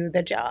do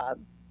the job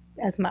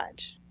as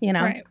much, you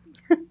know? Right.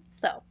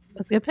 So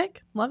that's a good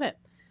pick. Love it.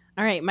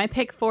 All right. My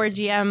pick for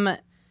GM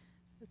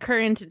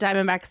current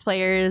Diamondbacks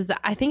players,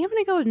 I think I'm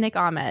going to go with Nick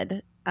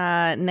Ahmed.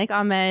 Nick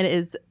Ahmed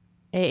is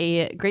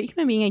a great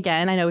human being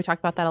again. I know we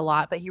talked about that a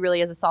lot, but he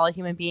really is a solid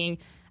human being.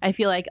 I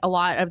feel like a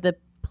lot of the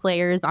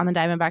players on the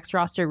Diamondbacks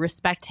roster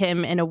respect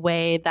him in a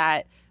way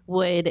that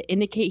would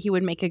indicate he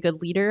would make a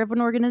good leader of an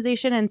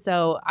organization. And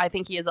so I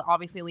think he is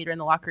obviously a leader in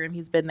the locker room.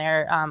 He's been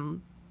there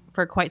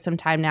for quite some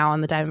time now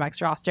on the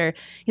Diamondbacks roster.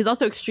 He's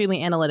also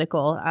extremely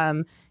analytical.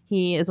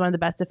 He is one of the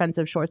best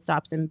defensive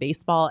shortstops in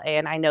baseball,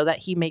 and I know that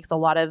he makes a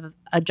lot of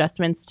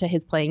adjustments to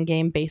his playing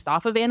game based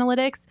off of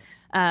analytics.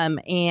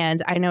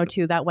 And I know,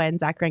 too, that when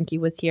Zach Greinke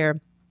was here,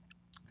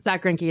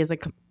 Zach Greinke is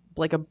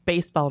like a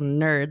baseball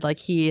nerd. Like,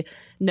 he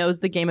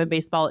knows the game of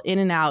baseball in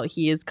and out.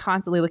 He is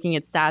constantly looking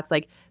at stats.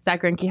 Like,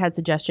 Zach Greinke had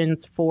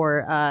suggestions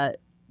for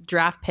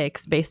draft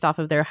picks based off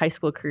of their high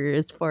school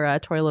careers for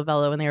Torey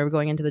Lovullo when they were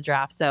going into the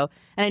draft. So,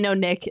 and I know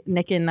Nick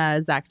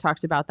and Zach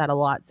talked about that a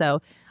lot.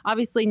 So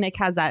obviously Nick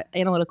has that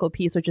analytical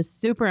piece, which is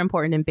super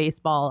important in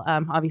baseball.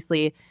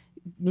 Obviously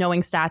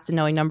knowing stats and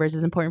knowing numbers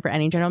is important for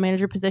any general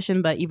manager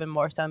position, but even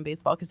more so in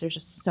baseball because there's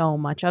just so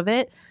much of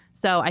it.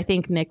 So I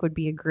think Nick would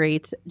be a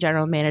great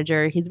general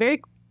manager. He's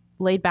very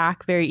laid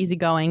back, very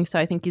easygoing. So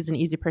I think he's an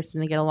easy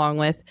person to get along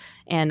with.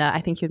 And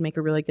I think he would make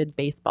a really good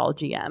baseball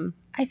GM.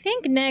 I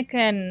think Nick,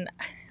 and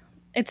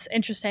it's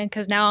interesting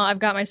because now I've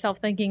got myself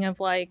thinking of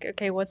like,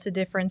 okay, what's the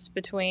difference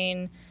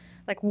between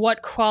like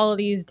what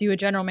qualities do a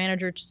general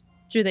manager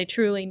do they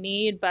truly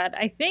need? But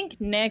I think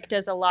Nick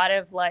does a lot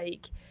of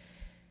like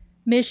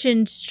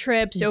missions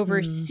trips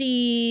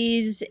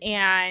overseas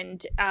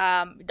and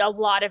a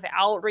lot of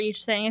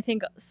outreach thing. I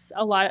think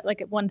a lot of,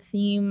 like one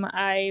theme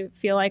I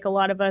feel like a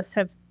lot of us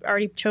have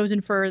already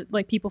chosen for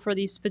like people for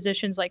these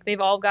positions, like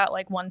they've all got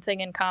like one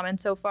thing in common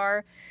so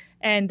far,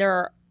 and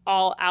they're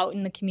all out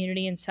in the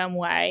community in some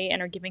way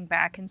and are giving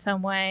back in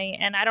some way.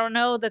 And I don't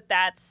know that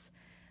that's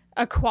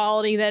a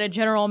quality that a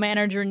general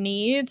manager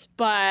needs,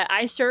 but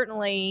I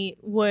certainly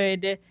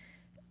would,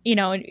 you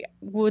know,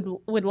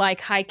 would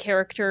like high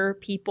character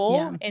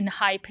people in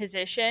high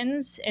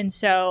positions. And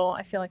so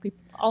I feel like we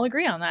all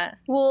agree on that.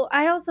 Well,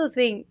 I also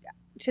think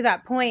to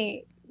that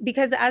point,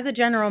 because as a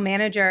general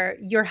manager,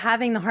 you're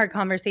having the hard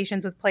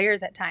conversations with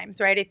players at times,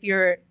 right? If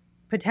you're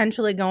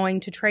potentially going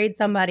to trade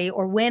somebody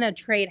or when a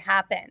trade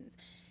happens,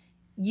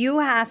 you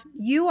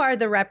are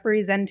the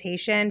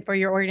representation for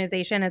your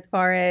organization as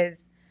far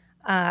as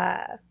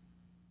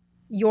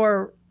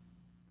your,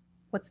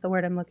 what's the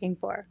word I'm looking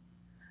for?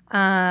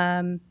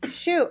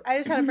 Shoot, I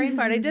just had a brain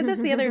fart. I did this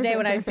the other day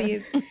when I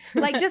see,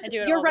 like, just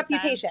your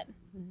reputation.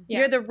 Yeah.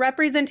 You're the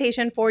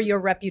representation for your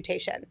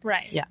reputation.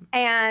 Right. Yeah.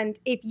 And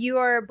if you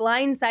are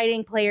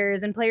blindsiding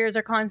players and players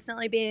are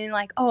constantly being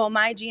like, oh,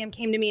 my GM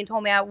came to me and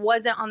told me I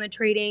wasn't on the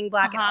trading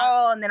block at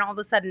all. And then all of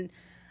a sudden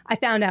I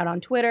found out on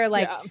Twitter,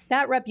 like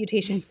that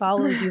reputation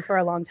follows you for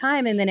a long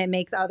time. And then it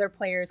makes other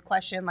players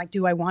question, like,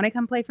 do I want to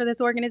come play for this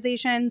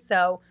organization?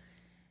 So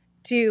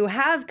to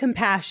have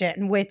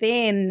compassion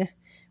within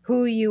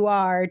who you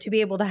are, to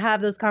be able to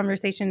have those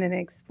conversations and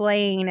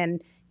explain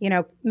and, you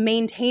know,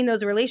 maintain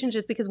those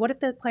relationships, because what if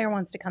the player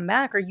wants to come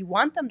back or you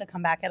want them to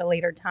come back at a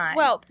later time?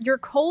 Well, your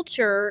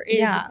culture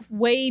is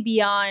way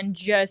beyond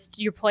just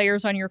your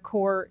players on your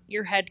court,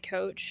 your head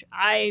coach.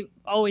 I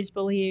always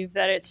believe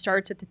that it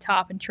starts at the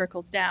top and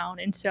trickles down.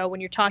 And so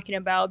when you're talking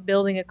about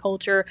building a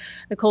culture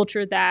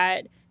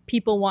that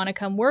people want to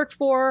come work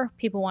for,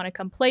 people want to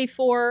come play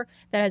for,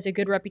 that has a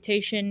good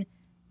reputation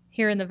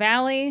here in the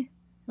Valley.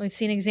 We've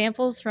seen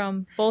examples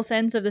from both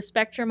ends of the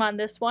spectrum on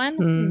this one.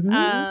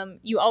 Mm-hmm.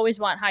 You always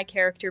want high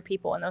character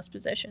people in those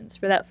positions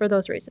for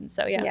those reasons.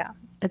 So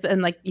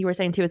And like you were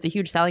saying too, it's a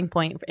huge selling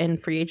point in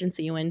free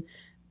agency when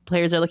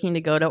players are looking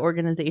to go to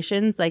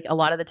organizations. Like a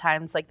lot of the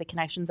times, like the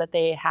connections that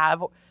they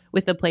have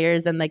with the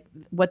players and like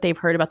what they've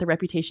heard about the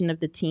reputation of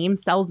the team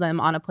sells them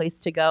on a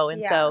place to go.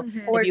 And so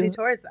or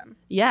detours them.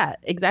 Yeah,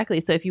 exactly.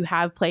 So if you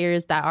have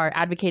players that are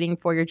advocating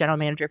for your general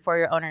manager, for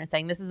your owner,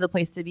 saying this is the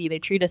place to be, they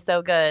treat us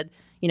so good,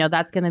 you know,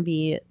 that's going to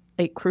be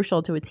like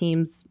crucial to a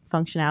team's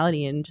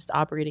functionality and just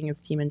operating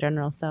as a team in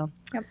general. So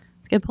it's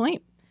a good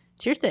point.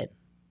 Cheersid.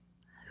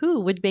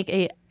 Who would make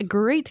a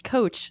great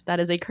coach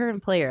that is a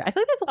current player? I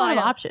feel like there's a lot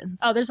of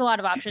options. Oh, there's a lot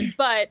of options.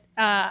 But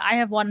I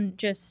have one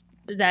just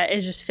that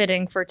is just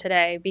fitting for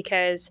today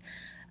because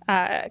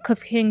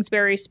Cliff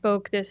Kingsbury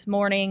spoke this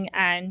morning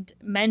and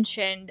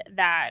mentioned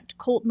that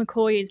Colt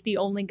McCoy is the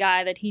only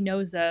guy that he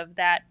knows of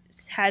that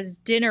has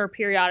dinner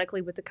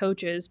periodically with the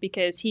coaches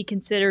because he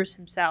considers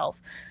himself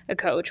a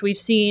coach. We've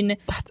seen...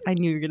 I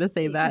knew you were going to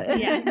say that.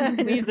 Yeah.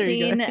 We've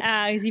seen...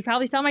 you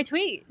probably saw my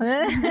tweet.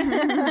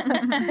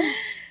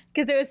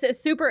 Because it was a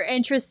super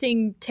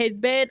interesting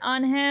tidbit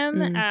on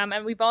him.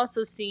 And we've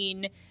also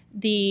seen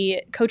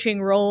the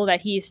coaching role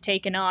that he's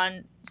taken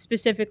on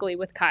specifically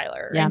with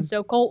Kyler. Yeah. And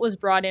so Colt was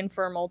brought in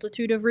for a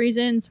multitude of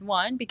reasons.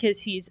 One,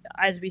 because he's,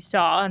 as we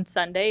saw on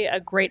Sunday, a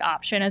great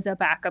option as a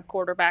backup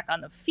quarterback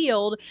on the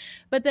field.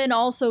 But then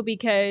also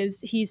because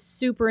he's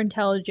super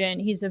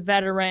intelligent. He's a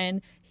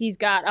veteran. He's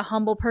got a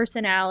humble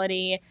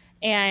personality.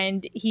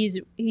 And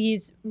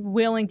he's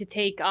willing to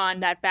take on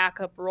that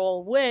backup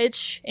role,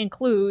 which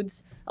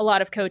includes a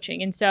lot of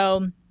coaching. And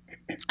so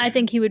I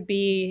think he would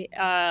be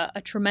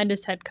a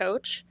tremendous head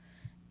coach.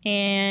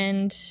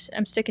 And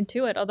I'm sticking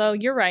to it. Although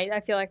you're right.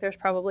 I feel like there's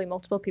probably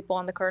multiple people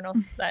on the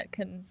Cardinals that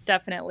can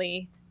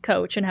definitely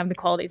coach and have the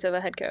qualities of a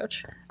head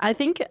coach. I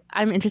think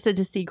I'm interested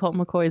to see Colt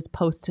McCoy's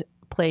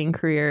post-playing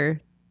career,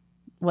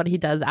 what he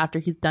does after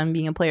he's done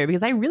being a player,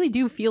 because I really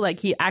do feel like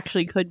he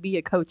actually could be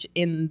a coach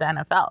in the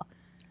NFL.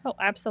 Oh,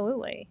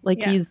 absolutely.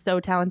 He's so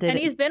talented. And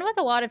he's been with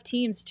a lot of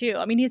teams, too.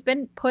 I mean, he's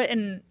been put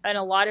in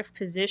a lot of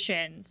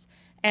positions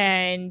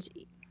and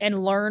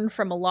learned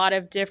from a lot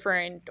of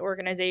different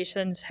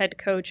organizations, head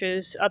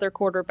coaches, other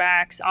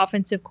quarterbacks,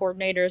 offensive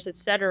coordinators,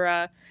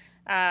 etc.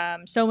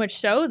 So much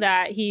so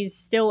that he's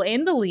still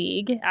in the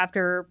league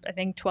after, I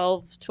think,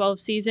 12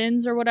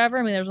 seasons or whatever.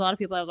 I mean, there's a lot of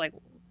people that was like,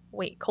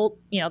 wait, Colt,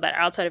 that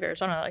outside of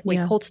Arizona,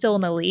 Colt's still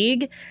in the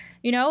league,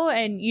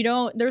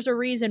 and there's a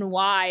reason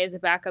why as a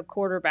backup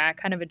quarterback,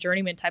 kind of a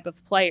journeyman type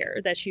of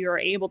player, that you are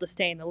able to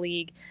stay in the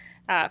league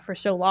for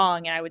so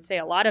long. And I would say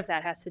a lot of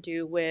that has to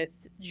do with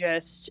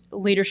just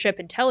leadership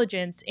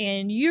intelligence.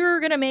 And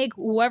you're going to make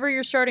whoever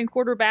your starting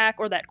quarterback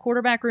or that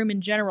quarterback room in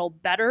general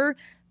better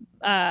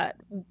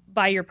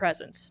by your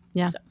presence.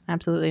 Yeah,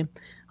 absolutely.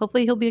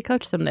 Hopefully he'll be a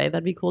coach someday.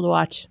 That'd be cool to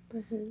watch.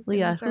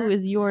 Leah, who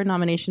is your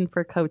nomination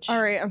for coach?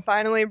 All right, I'm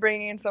finally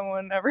bringing in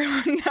someone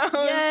everyone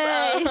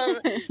knows.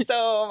 Yay!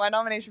 So my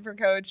nomination for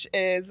coach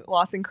is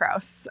Lawson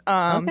Krause.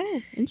 Okay,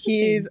 interesting.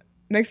 He's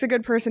mix of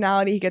good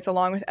personality. He gets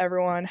along with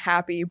everyone,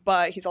 happy,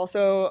 but he's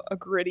also a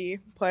gritty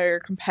player,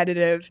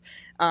 competitive.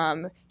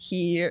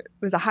 He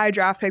was a high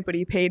draft pick, but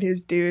he paid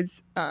his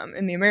dues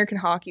in the American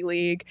Hockey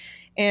League.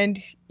 And,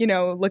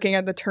 looking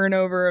at the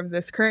turnover of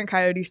this current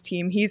Coyotes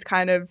team, he's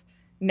kind of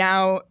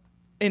now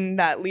in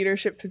that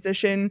leadership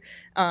position,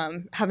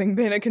 having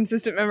been a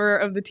consistent member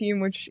of the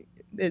team, which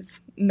is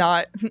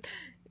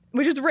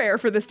rare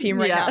for this team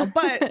right now.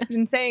 But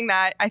in saying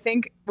that, I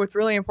think what's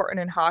really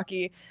important in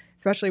hockey,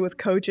 especially with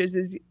coaches,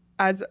 is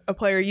as a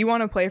player, you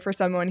want to play for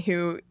someone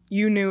who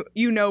you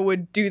know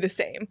would do the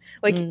same.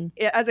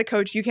 As a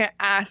coach, you can't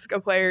ask a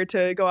player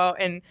to go out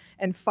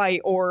and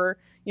fight or,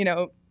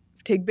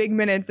 take big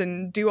minutes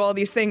and do all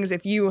these things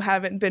if you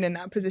haven't been in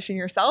that position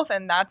yourself.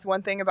 And that's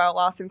one thing about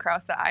Lawson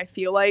Crouse that I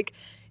feel like,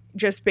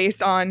 just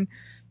based on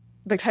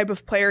the type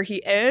of player he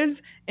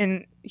is,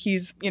 and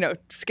he's,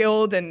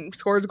 skilled and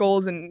scores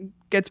goals and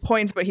gets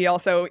points, but he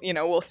also,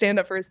 will stand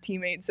up for his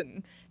teammates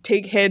and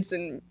take hits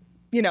and,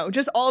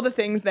 just all the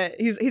things that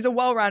he's a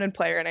well-rounded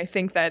player. And I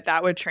think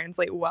that would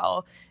translate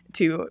well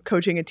to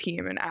coaching a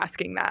team and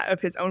asking that of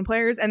his own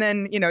players. And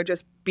then,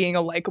 just being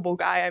a likable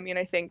guy. I mean,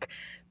 I think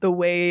the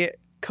way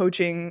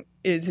coaching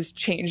has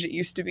changed. It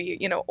used to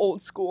be,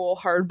 old school,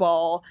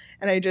 hardball.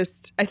 And I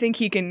think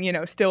he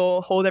can,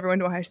 still hold everyone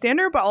to a high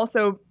standard, but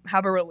also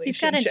have a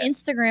relationship. He's got an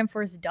Instagram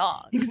for his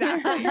dog.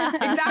 Exactly.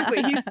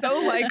 Exactly. He's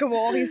so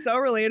likable. He's so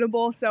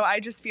relatable. So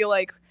I just feel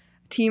like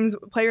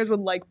players would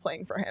like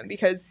playing for him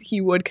because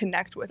he would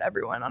connect with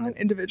everyone on an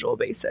individual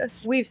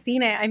basis. We've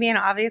seen it. I mean,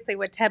 obviously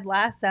with Ted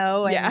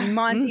Lasso and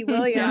Monty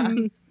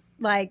Williams,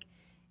 like,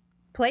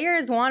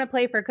 players want to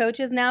play for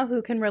coaches now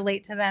who can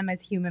relate to them as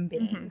human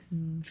beings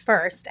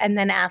first, and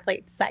then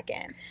athletes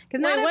second.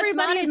 Because not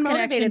everybody is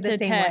motivated the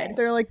same way.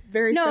 They're like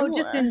very similar. No,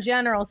 just in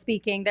general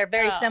speaking, they're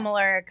very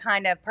similar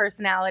kind of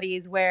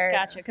personalities. Where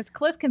Gotcha. Because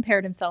Cliff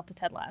compared himself to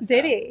Ted Lasso.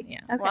 Did he? Yeah.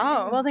 Okay.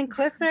 Wow. Well, then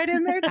Cliff's right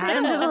in there too. Add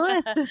him to the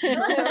list.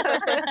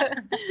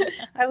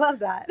 I love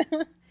that.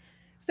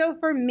 So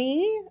for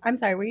me, I'm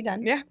sorry, were you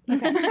done? Yeah.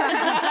 Okay.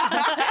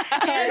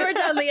 And we're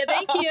done, Leah.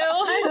 Thank you.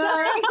 I'm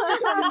sorry.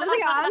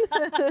 Moving on.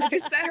 I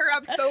just set her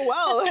up so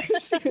well.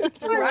 She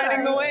was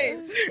riding the wave.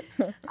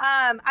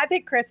 I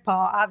picked Chris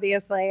Paul,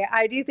 obviously.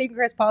 I do think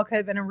Chris Paul could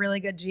have been a really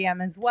good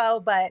GM as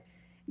well, but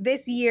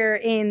this year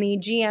in the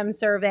GM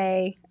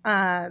survey,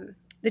 the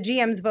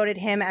GMs voted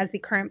him as the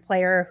current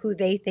player who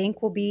they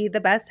think will be the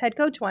best head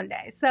coach one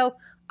day. So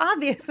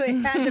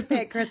obviously had to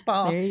pick Chris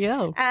Paul There you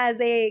go. as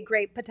a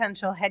great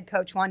potential head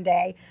coach one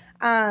day.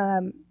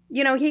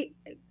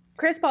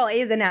 Chris Paul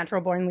is a natural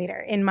born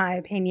leader, in my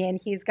opinion.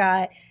 He's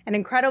got an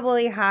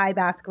incredibly high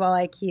basketball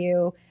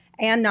IQ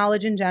and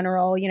knowledge in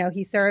general.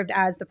 He served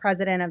as the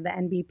president of the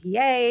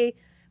NBPA.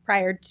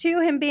 Prior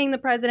to him being the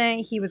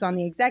president, he was on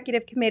the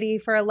executive committee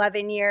for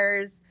 11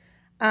 years.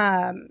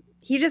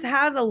 He just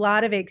has a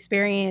lot of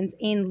experience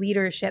in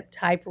leadership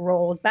type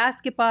roles,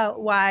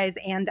 basketball wise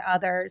and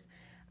others.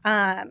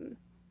 And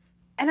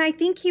I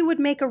think he would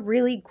make a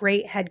really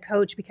great head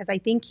coach because I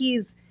think he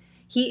is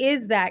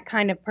that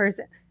kind of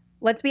person.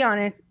 Let's be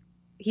honest.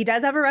 He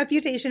does have a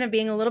reputation of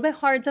being a little bit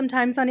hard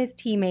sometimes on his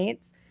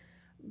teammates,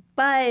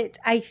 but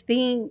I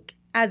think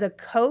as a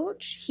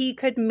coach, he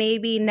could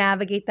maybe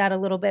navigate that a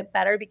little bit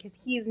better because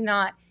he's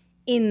not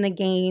in the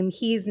game.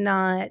 He's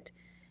not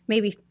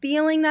maybe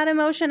feeling that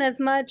emotion as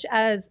much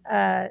as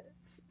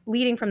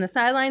leading from the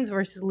sidelines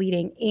versus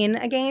leading in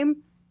a game.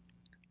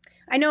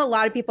 I know a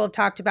lot of people have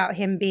talked about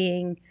him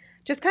being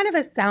just kind of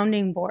a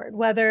sounding board,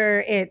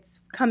 whether it's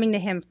coming to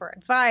him for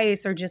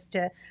advice or just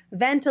to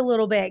vent a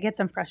little bit, get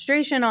some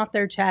frustration off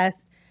their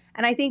chest.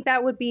 And I think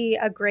that would be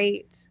a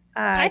great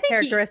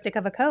characteristic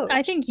of a coach.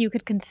 I think you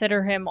could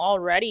consider him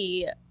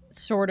already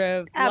sort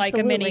of like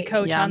a mini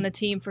coach on the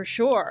team for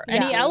sure.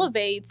 And he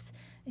elevates.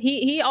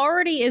 He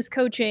already is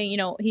coaching.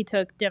 He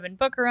took Devin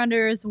Booker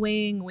under his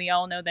wing. We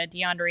all know that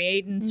DeAndre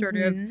Ayton sort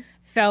of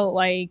felt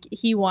like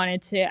he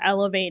wanted to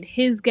elevate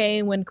his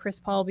game when Chris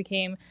Paul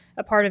became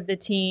a part of the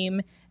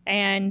team.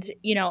 And,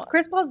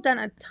 Chris Paul's done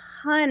a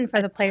ton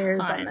for the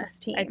players on this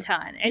team. A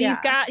ton. And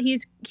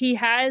he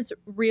has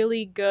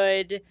really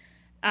good,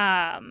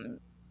 what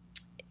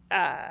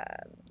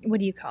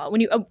do you call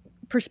it?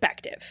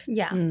 Perspective.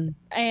 Yeah.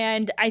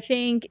 And I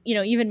think,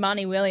 even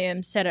Monty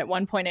Williams said at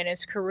one point in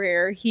his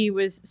career, he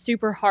was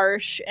super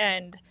harsh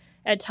and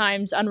at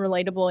times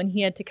unrelatable. And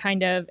he had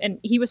to and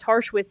he was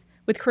harsh with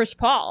Chris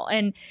Paul.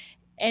 And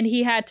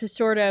he had to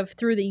sort of,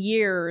 through the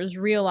years,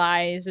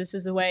 realize this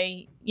is the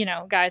way,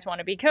 guys want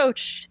to be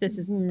coached. This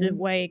is the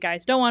way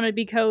guys don't want to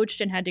be coached,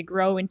 and had to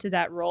grow into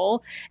that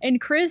role. And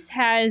Chris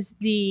has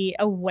the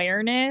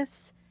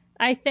awareness,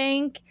 I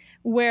think,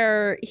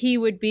 where he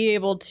would be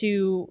able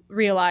to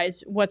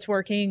realize what's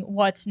working,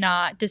 what's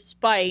not,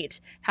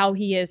 despite how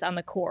he is on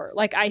the court.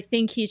 Like, I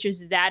think he's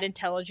just that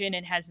intelligent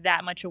and has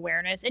that much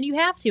awareness. And you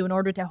have to in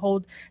order to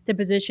hold the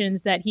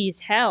positions that he's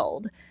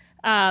held,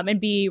 and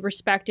be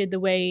respected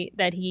the way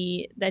that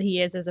he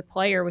is as a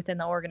player within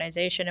the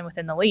organization and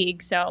within the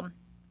league. So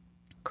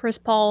Chris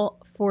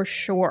Paul for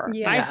sure.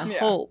 Yeah. I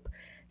hope.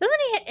 Doesn't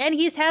he? And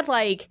he's had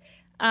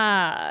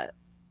I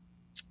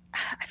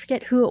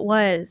forget who it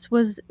was.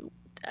 Was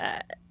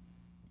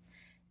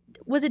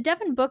it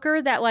Devin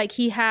Booker that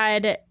he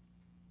had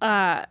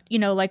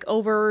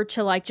over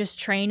to just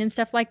train and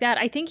stuff like that?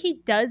 I think he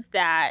does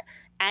that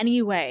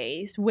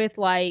anyways with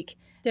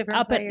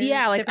different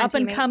players, up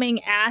and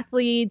coming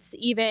athletes,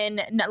 even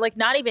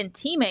not even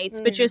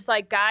teammates, but just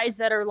guys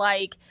that are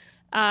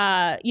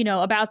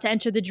about to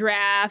enter the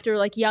draft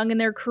or young in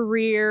their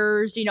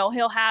careers.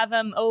 He'll have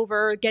them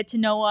over, get to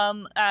know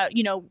them,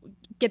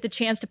 get the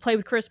chance to play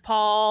with Chris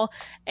Paul.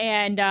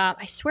 And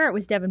I swear it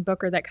was Devin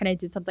Booker that kind of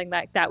did something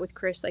like that with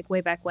Chris, like way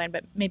back when,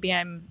 but maybe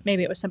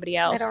it was somebody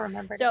else. I don't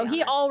remember. So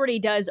he already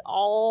does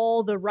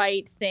all the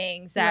right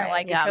things that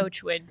a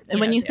coach would.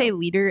 And when you say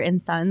leader in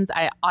Suns,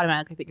 I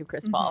automatically think of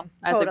Chris Paul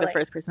as like the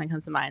first person that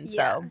comes to mind.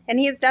 So, and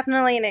he's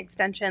definitely an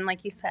extension,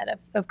 like you said,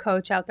 of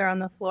coach out there on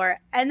the floor.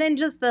 And then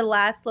just the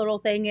last little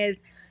thing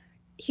is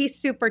he's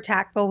super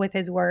tactful with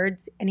his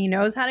words, and he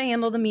knows how to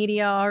handle the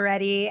media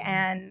already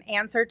and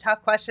answer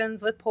tough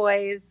questions with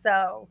poise.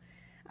 So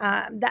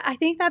I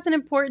think that's an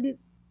important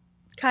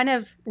kind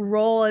of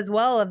role as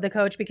well of the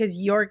coach, because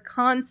you're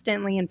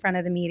constantly in front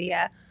of the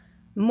media,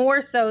 more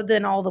so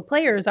than all the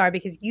players are,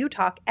 because you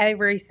talk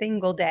every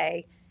single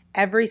day,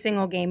 every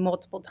single game,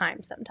 multiple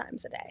times,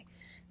 sometimes a day.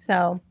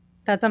 So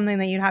that's something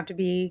that you'd have to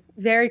be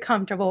very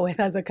comfortable with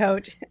as a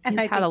coach. And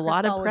he's had a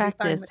lot of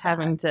practice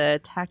having to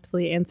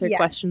tactfully answer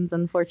questions,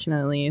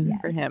 unfortunately,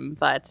 for him.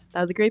 But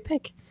that was a great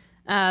pick.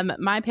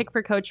 My pick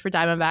for coach for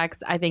Diamondbacks,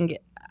 I think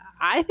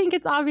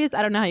it's obvious.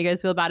 I don't know how you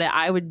guys feel about it.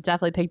 I would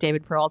definitely pick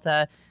David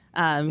Peralta.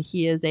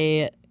 He is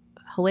a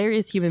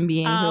hilarious human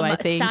being who I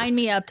think... Sign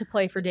me up to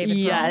play for David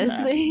Peralta.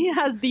 Yes, he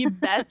has the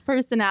best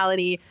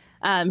personality.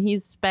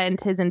 He's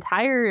spent his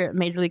entire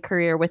major league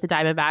career with the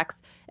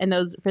Diamondbacks. And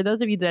for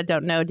those of you that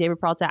don't know, David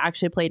Peralta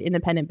actually played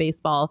independent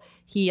baseball.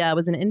 He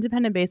was an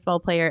independent baseball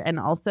player and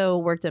also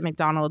worked at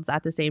McDonald's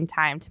at the same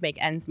time to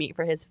make ends meet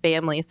for his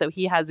family. So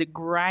he has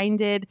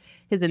grinded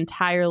his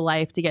entire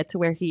life to get to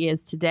where he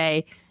is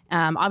today.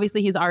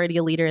 Obviously, he's already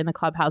a leader in the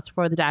clubhouse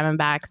for the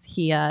Diamondbacks.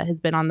 He has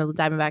been on the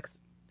Diamondbacks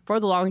for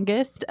the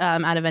longest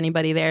out of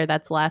anybody there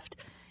that's left.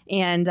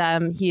 And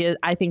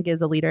I think,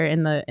 is a leader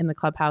in the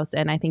clubhouse,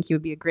 and I think he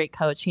would be a great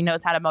coach. He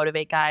knows how to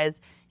motivate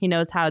guys. He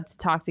knows how to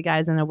talk to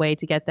guys in a way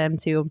to get them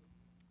to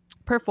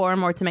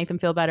perform or to make them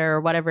feel better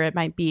or whatever it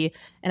might be.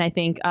 And I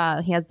think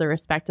he has the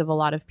respect of a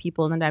lot of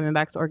people in the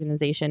Diamondbacks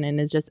organization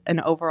and is just an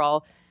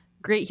overall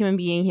great human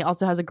being. He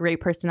also has a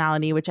great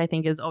personality, which I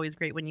think is always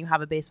great when you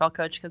have a baseball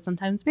coach, because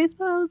sometimes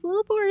baseball is a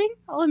little boring.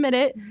 I'll admit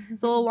it.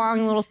 It's a little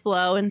long, a little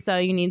slow. And so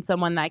you need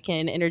someone that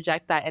can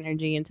interject that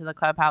energy into the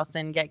clubhouse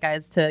and get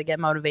guys to get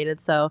motivated.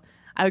 So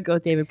I would go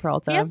with David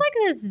Peralta. He has like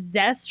this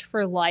zest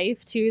for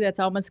life, too, that's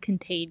almost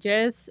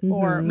contagious.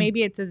 Or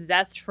maybe it's a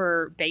zest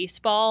for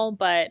baseball.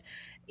 But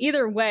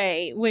either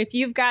way, if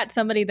you've got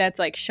somebody that's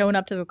like showing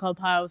up to the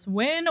clubhouse,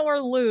 win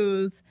or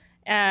lose,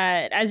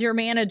 as your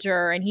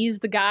manager, and he's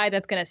the guy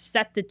that's going to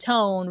set the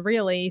tone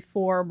really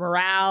for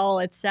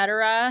morale,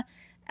 etc.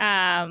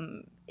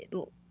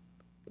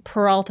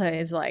 Peralta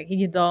is like,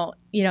 you don't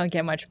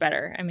get much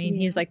better. I mean,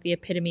 he's like the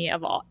epitome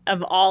of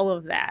all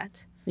of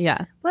that.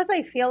 Yeah. Plus,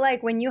 I feel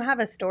like when you have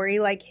a story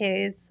like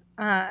his,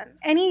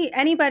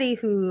 anybody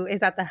who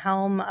is at the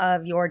helm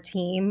of your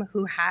team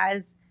who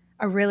has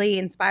a really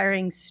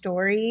inspiring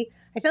story,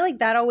 I feel like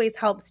that always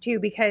helps too,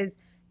 because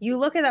you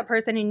look at that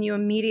person and you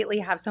immediately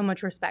have so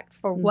much respect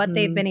for what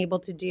they've been able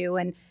to do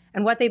and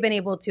what they've been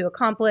able to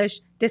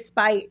accomplish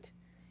despite,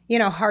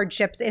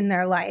 hardships in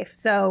their life.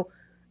 So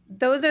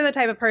those are the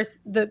type of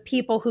the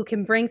people who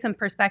can bring some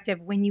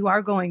perspective when you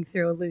are going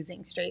through a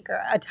losing streak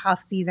or a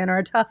tough season or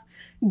a tough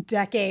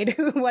decade,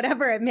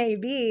 whatever it may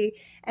be,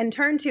 and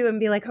turn to and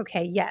be like,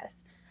 okay,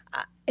 yes.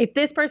 If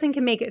this person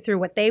can make it through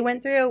what they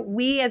went through,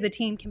 we as a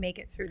team can make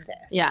it through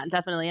this. Yeah,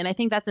 definitely. And I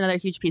think that's another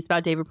huge piece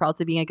about David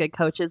Peralta being a good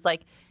coach is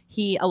like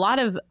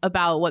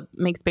about what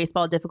makes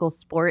baseball a difficult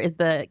sport is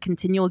the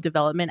continual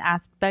development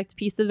aspect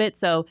piece of it.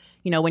 So,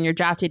 when you're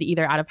drafted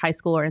either out of high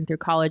school or in through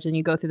college and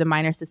you go through the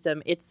minor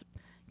system,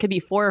 could be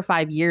 4 or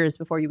 5 years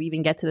before you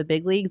even get to the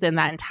big leagues. And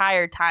that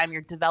entire time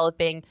you're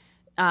developing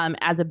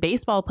as a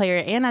baseball player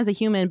and as a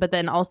human, but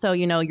then also,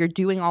 you're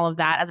doing all of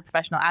that as a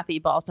professional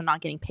athlete, but also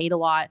not getting paid a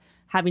lot,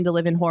 having to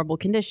live in horrible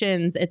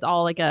conditions. It's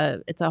all like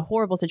it's a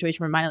horrible situation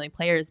for minor league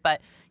players.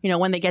 But,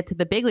 when they get to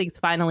the big leagues,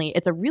 finally,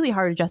 it's a really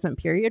hard adjustment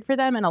period for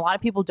them. And a lot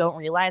of people don't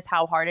realize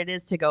how hard it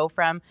is to go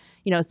from,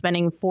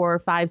 spending 4,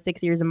 5,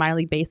 6 years in minor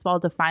league baseball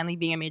to finally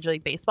being a major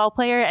league baseball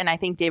player. And I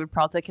think David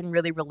Peralta can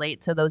really relate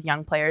to those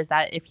young players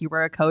that if he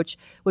were a coach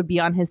would be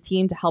on his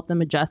team to help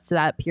them adjust to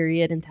that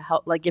period and to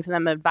help give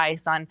them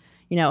advice on,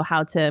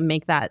 how to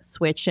make that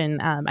switch.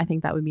 And I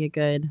think that would be a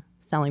good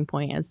selling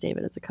point as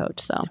David as a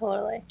coach. So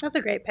totally. That's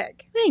a great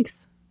pick.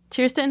 Thanks.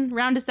 Kirsten,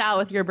 round us out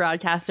with your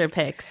broadcaster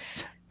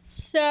picks.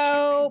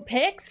 So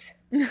picks?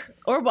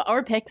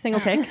 or pick,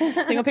 single pick.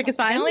 Single pick is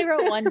fine. I only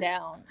wrote one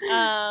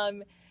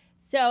down.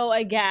 So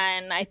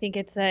again, I think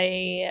it's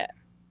a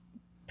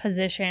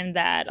position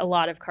that a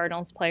lot of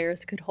Cardinals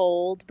players could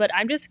hold, but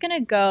I'm just going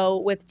to go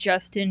with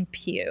Justin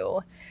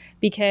Pugh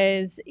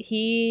because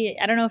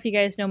I don't know if you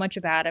guys know much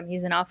about him.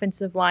 He's an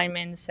offensive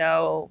lineman.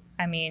 So,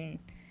 I mean,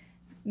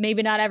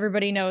 maybe not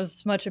everybody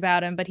knows much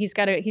about him, but he's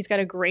got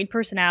a great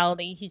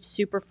personality. He's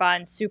super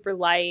fun, super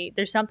light.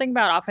 There's something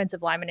about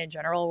offensive linemen in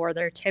general where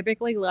they're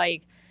typically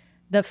like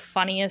the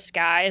funniest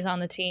guys on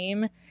the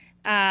team.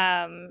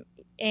 And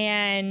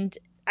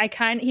he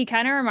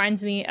kind of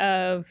reminds me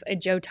of a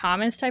Joe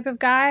Thomas type of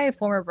guy, a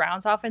former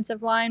Browns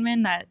offensive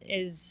lineman that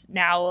is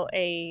now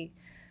a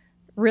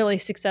really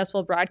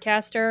successful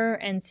broadcaster.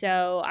 And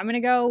so I'm going to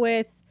go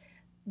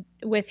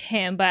with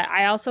him. But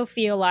I also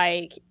feel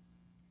like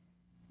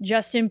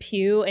Justin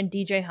Pugh and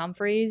DJ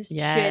Humphries should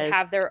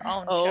have their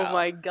own show. Oh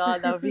my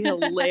God, that would be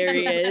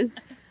hilarious.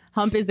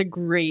 Hump is a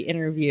great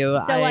interview.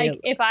 So like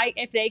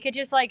if they could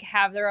just like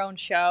have their own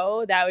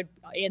show, that would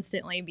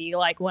instantly be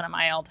like one of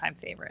my all-time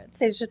favorites.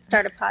 They should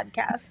start a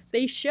podcast.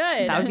 They should.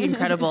 That would be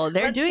incredible.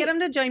 Let's get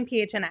them to join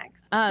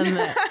PHNX.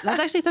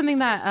 That's actually something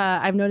that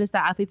I've noticed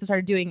that athletes have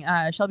started doing.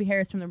 Shelby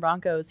Harris from the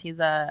Broncos,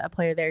 he's a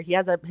player there. He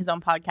has his own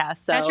podcast.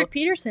 So Patrick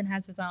Peterson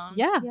has his own.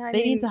 Yeah,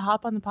 they need to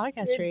hop on the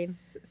podcast train.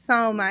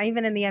 So much.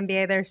 Even in the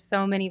NBA, there's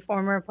so many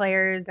former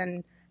players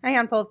and a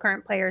handful of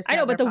current players. I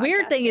know, but the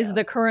weird thing is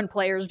the current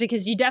players,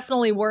 because you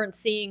definitely weren't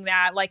seeing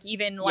that like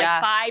even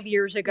like 5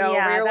 years ago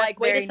where you're like,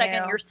 wait a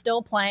second, you're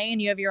still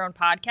playing, you have your own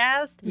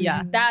podcast.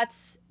 Yeah.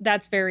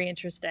 That's very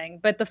interesting.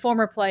 But the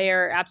former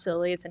player,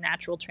 absolutely, it's a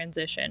natural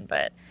transition.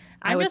 But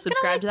I would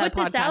subscribe to that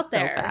podcast so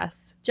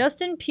fast.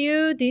 Justin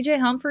Pugh, DJ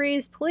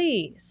Humphries,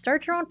 please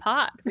start your own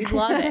pod. We'd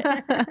love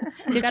it.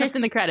 Give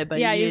Tristan the credit, but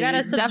you got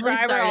a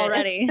subscriber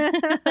already.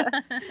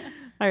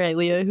 All right,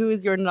 Leah, who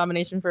is your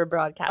nomination for a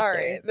broadcaster? All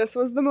right, this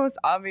was the most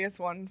obvious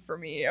one for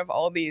me of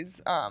all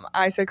these.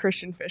 I said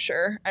Christian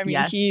Fisher. I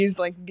mean, he's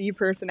like the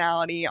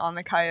personality on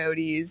the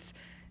Coyotes.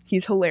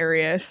 He's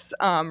hilarious.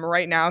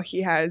 Right now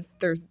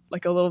there's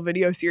like a little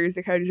video series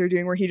the Coyotes are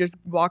doing where he just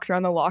walks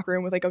around the locker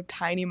room with like a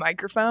tiny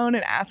microphone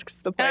and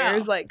asks the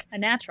players like a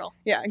natural.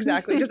 Yeah,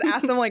 exactly. Just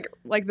ask them like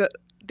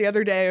the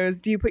other day it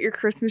was, do you put your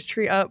Christmas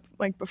tree up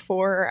like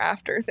before or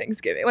after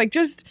Thanksgiving? Like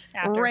just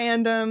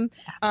random.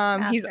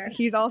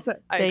 He's also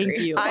Thank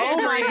you. Oh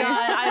my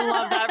God, I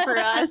love that for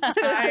us.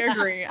 I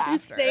agree. You're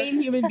sane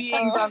human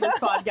beings on this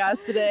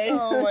podcast today.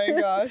 Oh my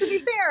gosh. To be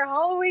fair,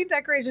 Halloween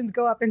decorations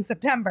go up in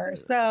September,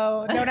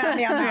 so don't have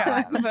me on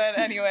that one. But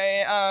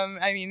anyway,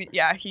 I mean,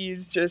 yeah,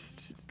 he's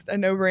just a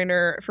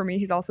no-brainer for me.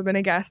 He's also been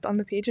a guest on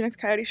the PHNX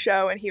Coyote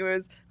show, and he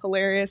was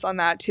hilarious on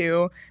that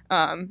too.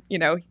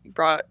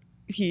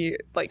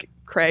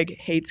 Craig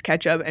hates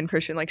ketchup, and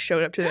Christian like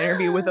showed up to the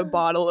interview with a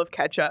bottle of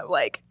ketchup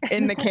like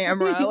in the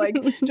camera, like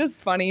just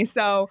funny.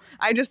 So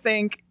I just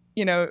think,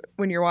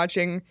 when you're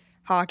watching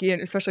hockey,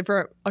 and especially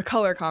for a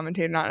color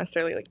commentator, not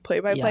necessarily like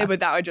play-by-play,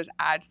 but that would just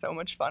add so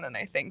much fun. And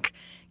I think,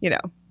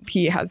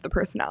 he has the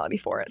personality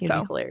for it.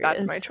 So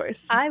that's my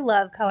choice. I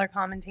love color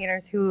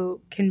commentators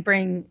who can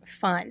bring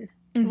fun.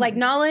 Mm-hmm. Like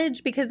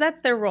knowledge, because that's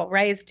their role,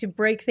 right? Is to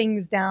break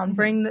things down,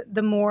 bring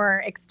the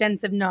more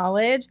extensive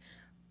knowledge.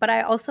 But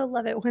I also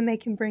love it when they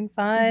can bring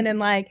fun. And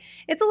like,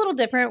 it's a little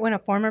different when a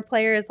former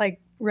player is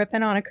like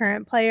ripping on a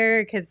current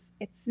player because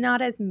it's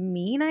not as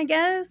mean, I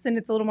guess. And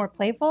it's a little more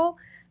playful.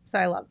 So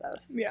I love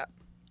those. Yeah.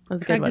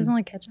 That's a good Craig one. doesn't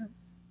like ketchup.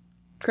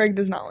 Craig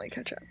does not like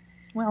ketchup.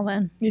 Well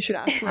then. You should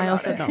ask him. I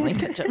also don't like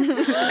ketchup.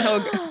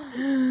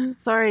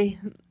 Sorry.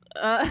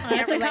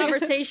 That's a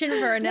conversation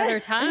for another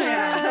time.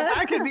 Yeah,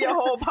 that could be a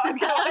whole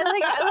podcast.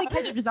 I like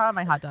ketchup just not on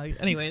my hot dog.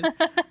 Anyways,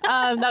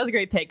 that was a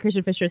great pick.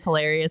 Christian Fisher is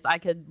hilarious. I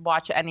could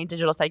watch any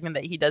digital segment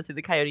that he does through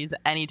the Coyotes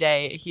any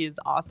day. He's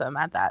awesome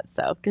at that.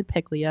 So good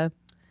pick, Leah.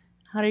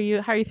 How are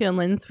you feeling,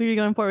 Linz? Who are you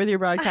going for with your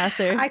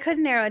broadcaster? I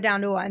couldn't narrow it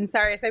down to one.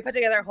 Sorry, so I put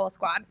together a whole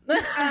squad.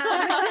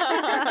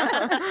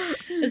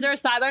 Is there a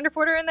sideline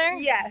reporter in there?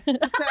 Yes. So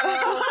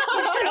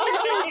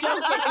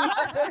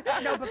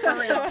no, but for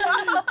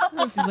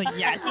real. She's like,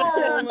 yes.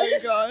 Oh my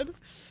God.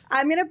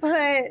 I'm gonna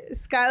put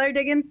Skylar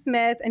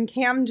Diggins-Smith and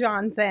Cam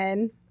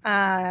Johnson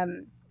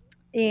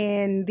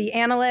in the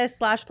analyst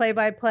 /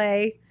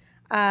 play-by-play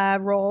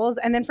roles,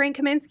 and then Frank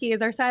Kaminsky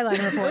is our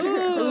sideline reporter.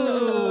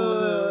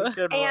 Ooh,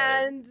 good one.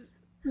 And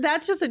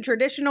that's just a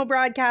traditional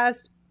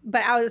broadcast,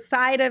 but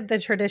outside of the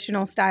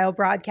traditional style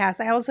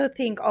broadcast, I also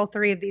think all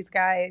three of these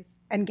guys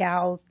and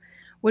gals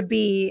would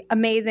be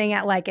amazing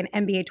at like an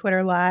NBA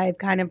Twitter Live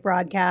kind of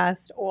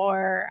broadcast,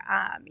 or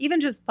even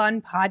just fun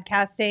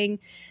podcasting.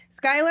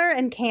 Skylar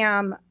and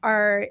Cam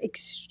are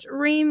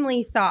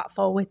extremely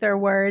thoughtful with their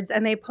words,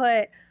 and they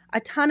put a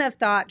ton of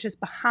thought just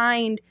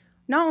behind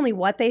not only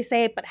what they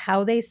say, but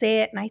how they say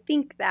it. And I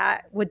think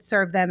that would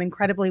serve them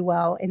incredibly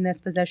well in this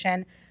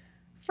position.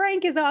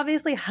 Frank is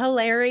obviously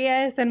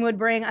hilarious and would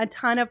bring a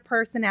ton of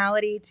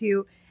personality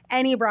to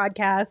any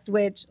broadcast,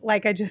 which,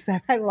 like I just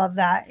said, I love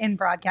that in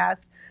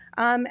broadcasts.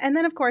 And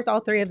then, of course, all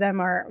three of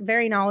them are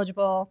very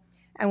knowledgeable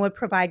and would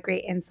provide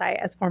great insight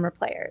as former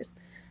players.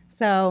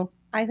 So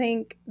I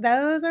think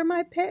those are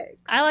my picks.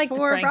 I like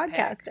for the Frank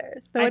broadcasters.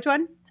 Pick. So which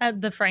one?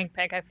 The Frank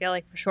pick, I feel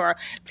like, for sure.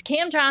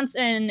 Cam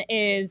Johnson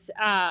is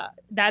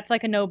that's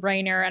like a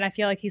no-brainer, and I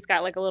feel like he's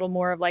got like a little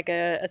more of like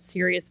a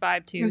serious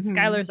vibe too. Mm-hmm.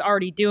 Skylar's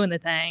already doing the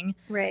thing,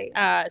 right?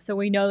 So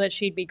we know that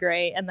she'd be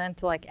great, and then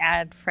to like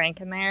add Frank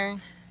in there,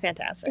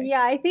 fantastic.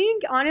 Yeah, I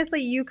think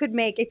honestly you could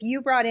make, if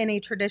you brought in a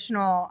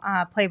traditional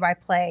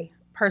play-by-play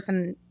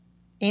person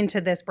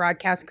into this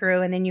broadcast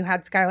crew, and then you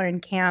had Skylar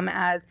and Cam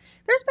as,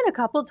 there's been a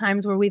couple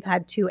times where we've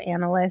had two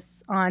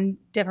analysts on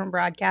different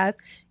broadcasts.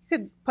 You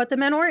could put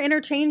them in or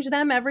interchange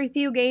them every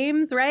few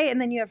games, right? And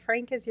then you have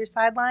Frank as your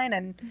sideline,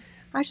 and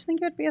I just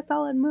think it would be a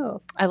solid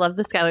move. I love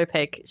the Skylar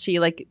pick. She,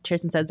 like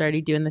Tristan said, is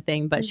already doing the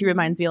thing, but she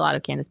reminds me a lot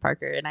of Candace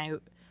Parker, and I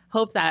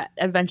hope that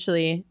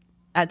eventually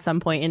at some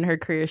point in her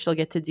career she'll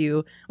get to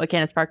do what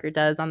Candace Parker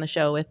does on the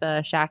show with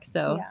Shaq.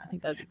 So I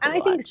think that would be cool. And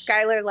I think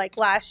Skylar, like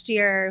last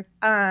year,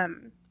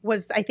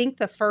 was I think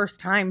the first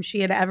time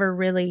she had ever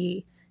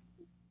really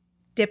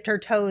dipped her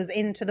toes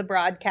into the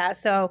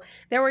broadcast. So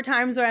there were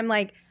times where I'm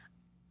like,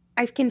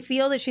 I can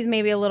feel that she's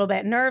maybe a little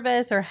bit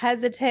nervous or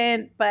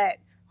hesitant, but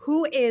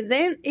who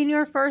isn't in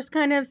your first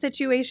kind of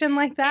situation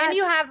like that? And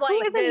you have like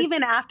who isn't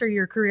even after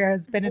your career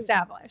has been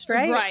established,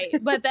 right? Right.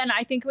 But then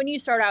I think when you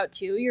start out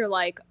too, you're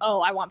like,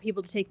 oh, I want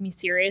people to take me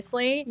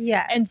seriously.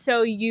 Yeah. And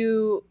so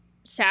you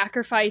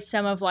sacrifice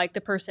some of like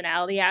the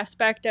personality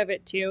aspect of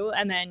it too,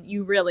 and then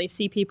you really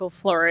see people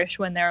flourish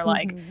when they're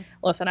like,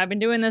 listen, I've been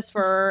doing this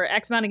for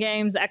X amount of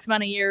games, X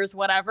amount of years,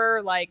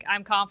 whatever, like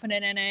I'm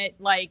confident in it.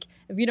 Like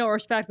if you don't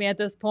respect me at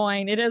this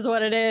point, it is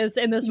what it is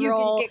in this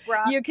role. Can kick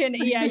rocks. You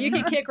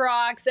can kick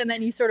rocks, and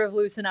then you sort of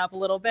loosen up a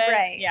little bit.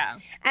 Right. Yeah.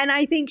 And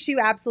I think she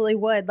absolutely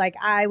would. Like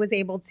I was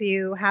able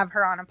to have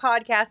her on a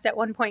podcast at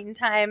one point in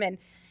time, and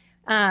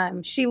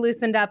she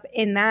loosened up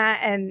in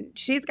that, and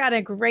she's got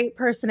a great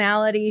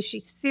personality.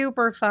 She's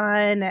super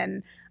fun.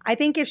 And I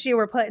think if she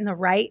were put in the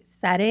right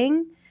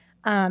setting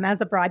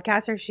as a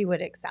broadcaster, she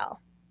would excel.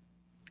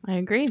 I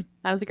agree.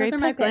 That was a great Those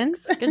are my pick, Lynn.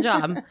 picks. Good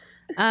job.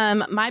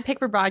 My pick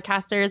for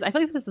broadcasters, I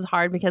feel like this is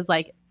hard because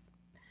like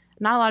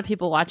not a lot of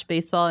people watch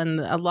baseball,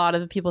 and a lot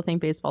of people think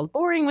baseball is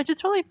boring, which is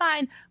totally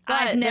fine. But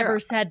I've never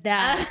said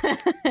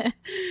that.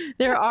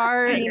 There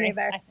are Me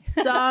neither.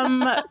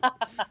 some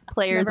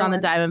players Never on the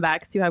once.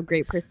 Diamondbacks who have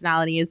great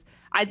personalities.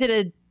 I did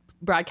a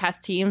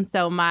broadcast team,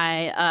 so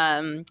my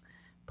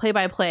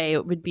play-by-play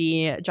would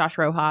be Josh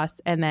Rojas,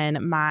 and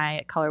then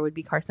my color would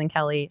be Carson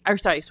Kelly. Or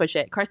sorry, switch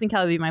it. Carson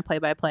Kelly would be my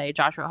play-by-play.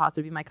 Josh Rojas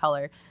would be my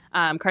color.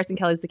 Carson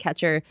Kelly's the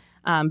catcher.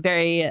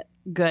 Very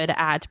good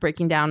at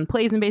breaking down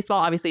plays in baseball.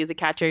 Obviously, as a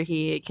catcher,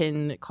 he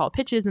can call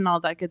pitches and all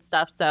that good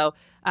stuff. So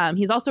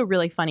he's also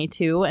really funny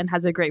too, and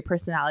has a great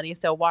personality.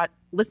 So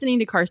listening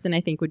to Carson,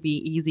 I think, would be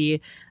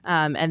easy.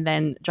 And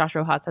then Josh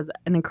Rojas has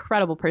an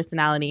incredible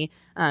personality.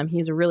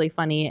 He's really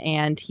funny,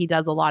 and he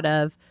does a lot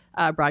of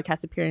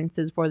broadcast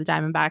appearances for the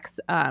Diamondbacks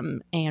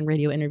and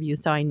radio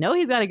interviews. So I know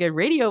he's got a good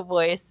radio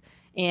voice,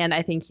 and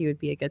I think he would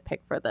be a good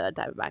pick for the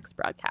Diamondbacks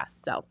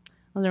broadcast. So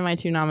those are my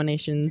two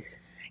nominations.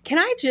 Can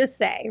I just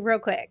say real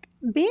quick,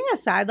 being a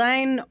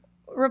sideline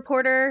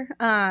reporter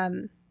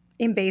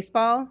in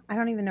baseball, I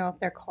don't even know if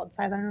they're called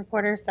sideline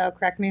reporters, so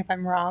correct me if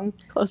I'm wrong.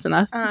 Close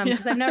enough.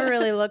 Because I've never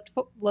really looked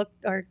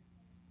or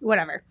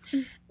whatever,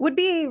 would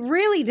be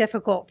really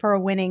difficult for a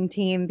winning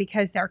team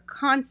because they're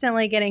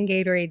constantly getting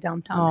Gatorade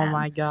dumped on them. Oh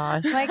my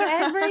gosh. Like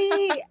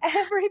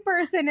every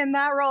person in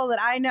that role that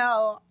I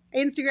know,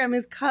 Instagram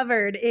is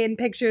covered in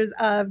pictures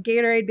of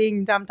Gatorade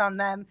being dumped on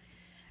them.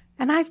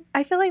 And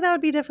I feel like that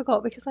would be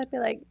difficult because I'd be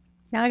like,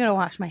 now I gotta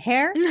wash my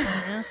hair.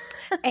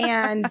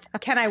 And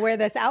can I wear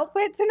this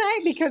outfit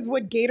tonight? Because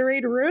would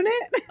Gatorade ruin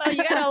it? Well,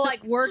 you gotta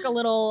like work a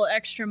little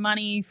extra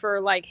money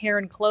for like hair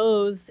and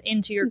clothes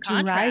into your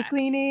contract. Dry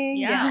cleaning.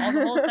 Yeah,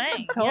 the whole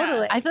thing.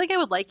 Totally. I feel like I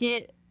would like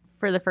it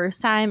for the first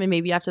time and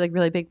maybe after like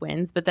really big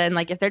wins, but then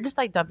like if they're just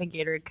like dumping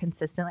Gatorade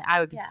consistently, I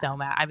would be so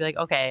mad. I'd be like,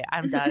 okay,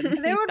 I'm done.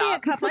 There would be a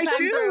couple My times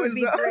where it would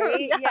be shoes.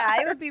 great. Yeah,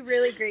 it would be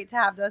really great to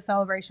have those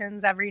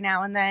celebrations every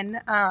now and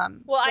then. Well,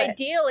 but-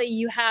 ideally,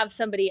 you have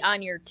somebody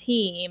on your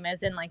team,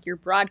 as in like your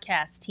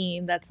broadcast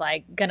team, that's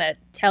like gonna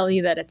tell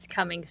you that it's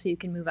coming, so you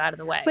can move out of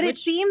the way. But it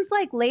seems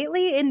like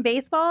lately in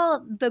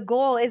baseball, the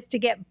goal is to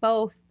get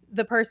both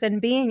the person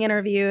being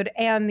interviewed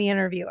and the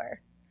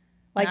interviewer.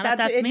 Like Not if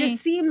that's it me.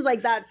 just seems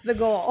like that's the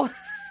goal.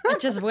 It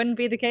just wouldn't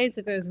be the case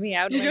if it was me.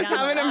 I would You just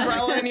have an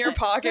umbrella in your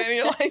pocket and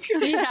you're like,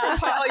 Yeah.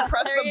 like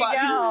press There the you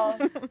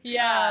buttons. go.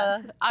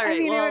 Yeah. All right. I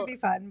mean, well, it would be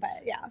fun,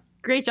 but yeah.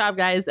 great job,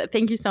 guys.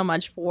 Thank you so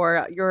much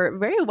for your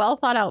very well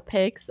thought out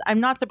picks.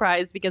 I'm not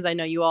surprised because I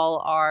know you all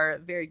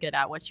are very good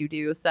at what you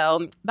do.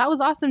 So that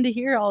was awesome to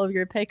hear all of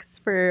your picks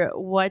for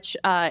which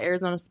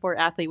Arizona sport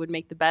athlete would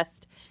make the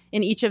best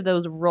in each of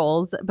those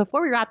roles.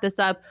 Before we wrap this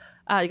up,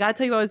 I got to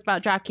tell you guys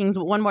about DraftKings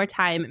one more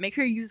time. Make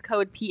sure you use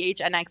code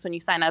PHNX when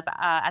you sign up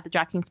at the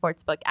DraftKings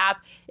Sportsbook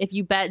app. If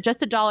you bet just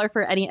 $1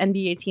 for any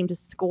NBA team to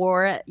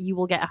score, you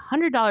will get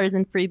 $100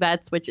 in free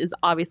bets, which is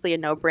obviously a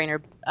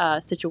no-brainer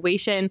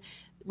situation.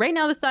 Right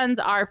now, the Suns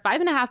are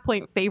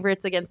 5.5-point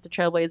favorites against the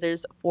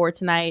Trailblazers for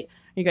tonight.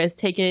 Are you guys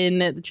taking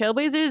the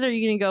Trailblazers or are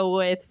you going to go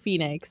with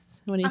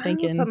Phoenix? What are you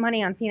thinking? I put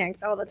money on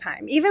Phoenix all the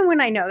time. Even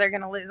when I know they're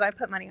going to lose, I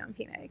put money on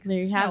Phoenix. There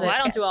you have No, it. I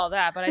don't do all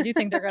that, but I do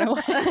think they're gonna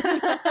win.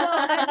 Well,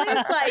 at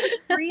least like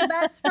free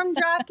bets from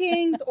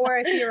DraftKings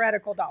or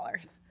theoretical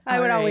dollars. I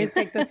would All right. always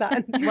take the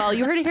Suns. Well,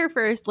 you heard it here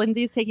first.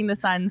 Lindsay's taking the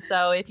Suns.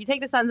 So if you take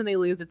the Suns and they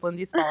lose, it's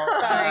Lindsay's fault.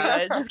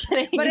 Sorry. Just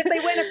kidding. But if they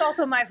win, it's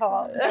also my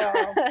fault.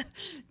 So.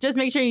 Just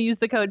make sure you use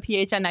the code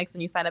PHNX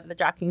when you sign up at the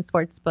DraftKings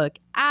Sportsbook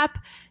app.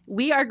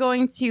 We are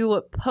going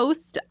to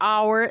post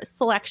our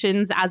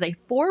selections as a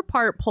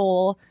 4-part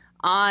poll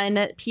on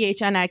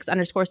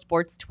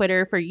PHNX_sports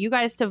Twitter for you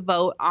guys to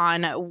vote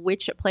on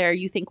which player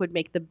you think would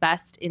make the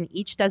best in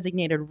each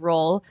designated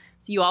role.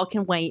 So you all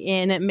can weigh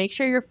in. Make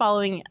sure you're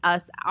following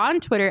us on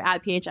Twitter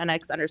at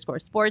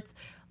PHNX_sports.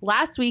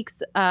 Last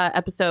week's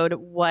episode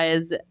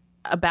was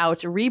about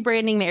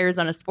rebranding the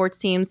Arizona sports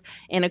teams.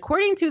 And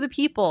according to the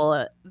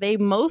people, they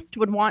most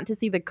would want to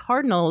see the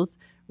Cardinals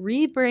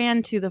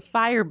rebrand to the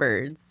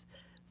Firebirds.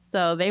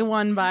 So they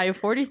won by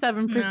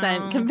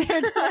 47%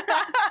 compared to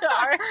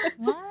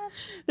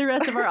the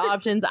rest of our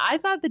options. I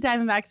thought the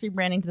Diamondbacks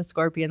rebranding to the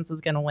Scorpions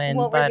was going to win.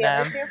 What were the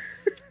other two?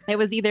 It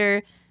was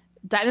either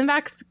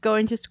Diamondbacks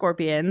going to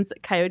Scorpions,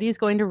 Coyotes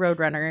going to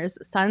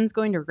Roadrunners, Suns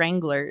going to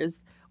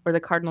Wranglers, or the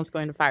Cardinals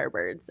going to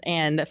Firebirds.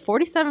 And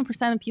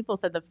 47% of people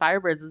said the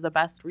Firebirds was the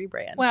best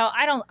rebrand. Well,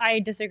 I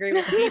disagree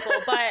with the people,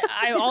 but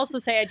I also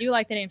say I do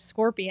like the name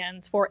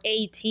Scorpions for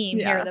a team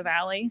here in the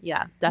Valley.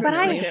 Yeah, definitely.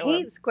 But I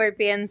hate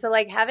scorpions. So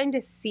like having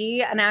to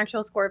see an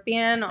actual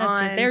scorpion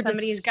on They're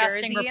somebody's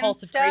disgusting, jersey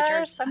repulsive and stuff,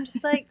 creatures. I'm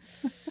just like,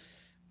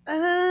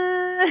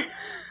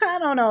 I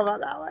don't know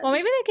about that one. Well,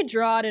 maybe they could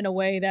draw it in a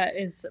way that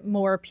is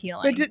more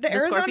appealing. But the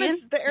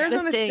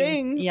Arizona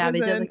Sting yeah, was they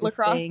did a like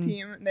lacrosse Sting.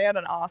 team. They had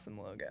an awesome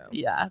logo.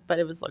 Yeah, but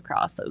it was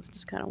lacrosse, so it was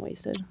just kind of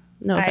wasted.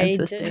 No offense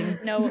to Sting.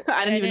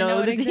 I didn't even know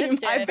it was a team.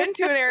 existed. I've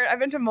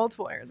been to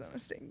multiple Arizona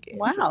Sting games.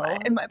 Wow.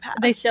 in my past.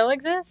 They still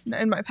exist?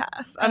 In my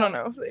past. I don't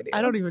know if they do.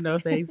 I don't even know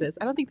if they exist.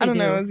 I don't think they I don't do.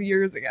 know. It was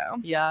years ago.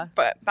 Yeah.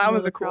 But that No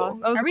was a cool. lacrosse.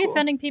 That was Are we cool.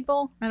 offending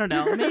people? I don't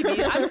know.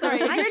 Maybe. I'm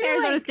sorry. If I you're an feel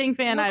Arizona like Sting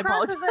fan, I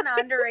lacrosse apologize. is an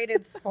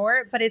underrated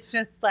sport, but it's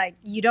just like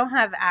you don't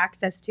have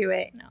access to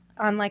it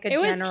on like a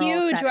It general was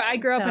huge. setting, I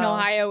grew up in so-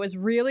 Ohio. It was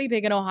really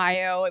big in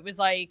Ohio. It was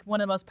like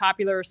one of the most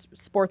popular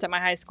sports at my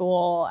high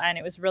school, and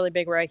it was really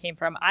big where I came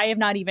from. I have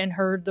not even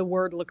heard the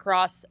word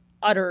lacrosse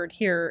uttered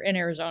here in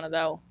Arizona,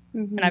 though.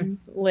 Mhm. And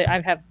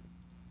I've had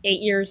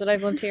 8 years that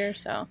I've lived here,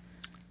 so.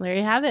 There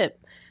you have it.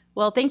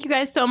 Well, thank you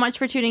guys so much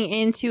for tuning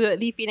in to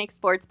the Phoenix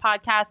Sports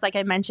Podcast. Like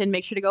I mentioned,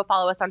 make sure to go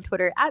follow us on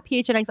Twitter at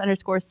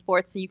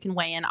PHNX_sports so you can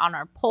weigh in on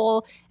our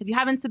poll. If you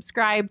haven't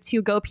subscribed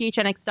to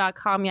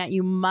GoPHNX.com yet,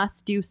 you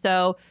must do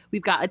so.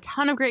 We've got a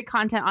ton of great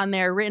content on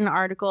there, written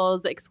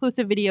articles,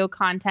 exclusive video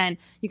content.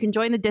 You can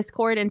join the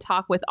Discord and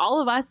talk with all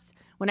of us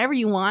whenever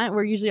you want.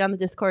 We're usually on the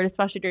Discord,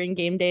 especially during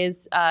game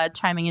days,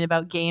 chiming in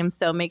about games.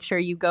 So make sure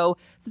you go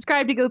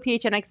subscribe to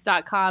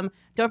GoPHNX.com.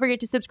 Don't forget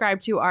to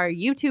subscribe to our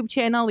YouTube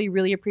channel. We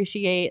really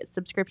appreciate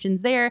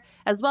subscriptions there,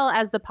 as well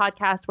as the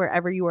podcast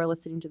wherever you are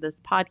listening to this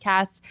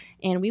podcast.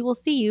 And we will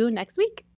see you next week.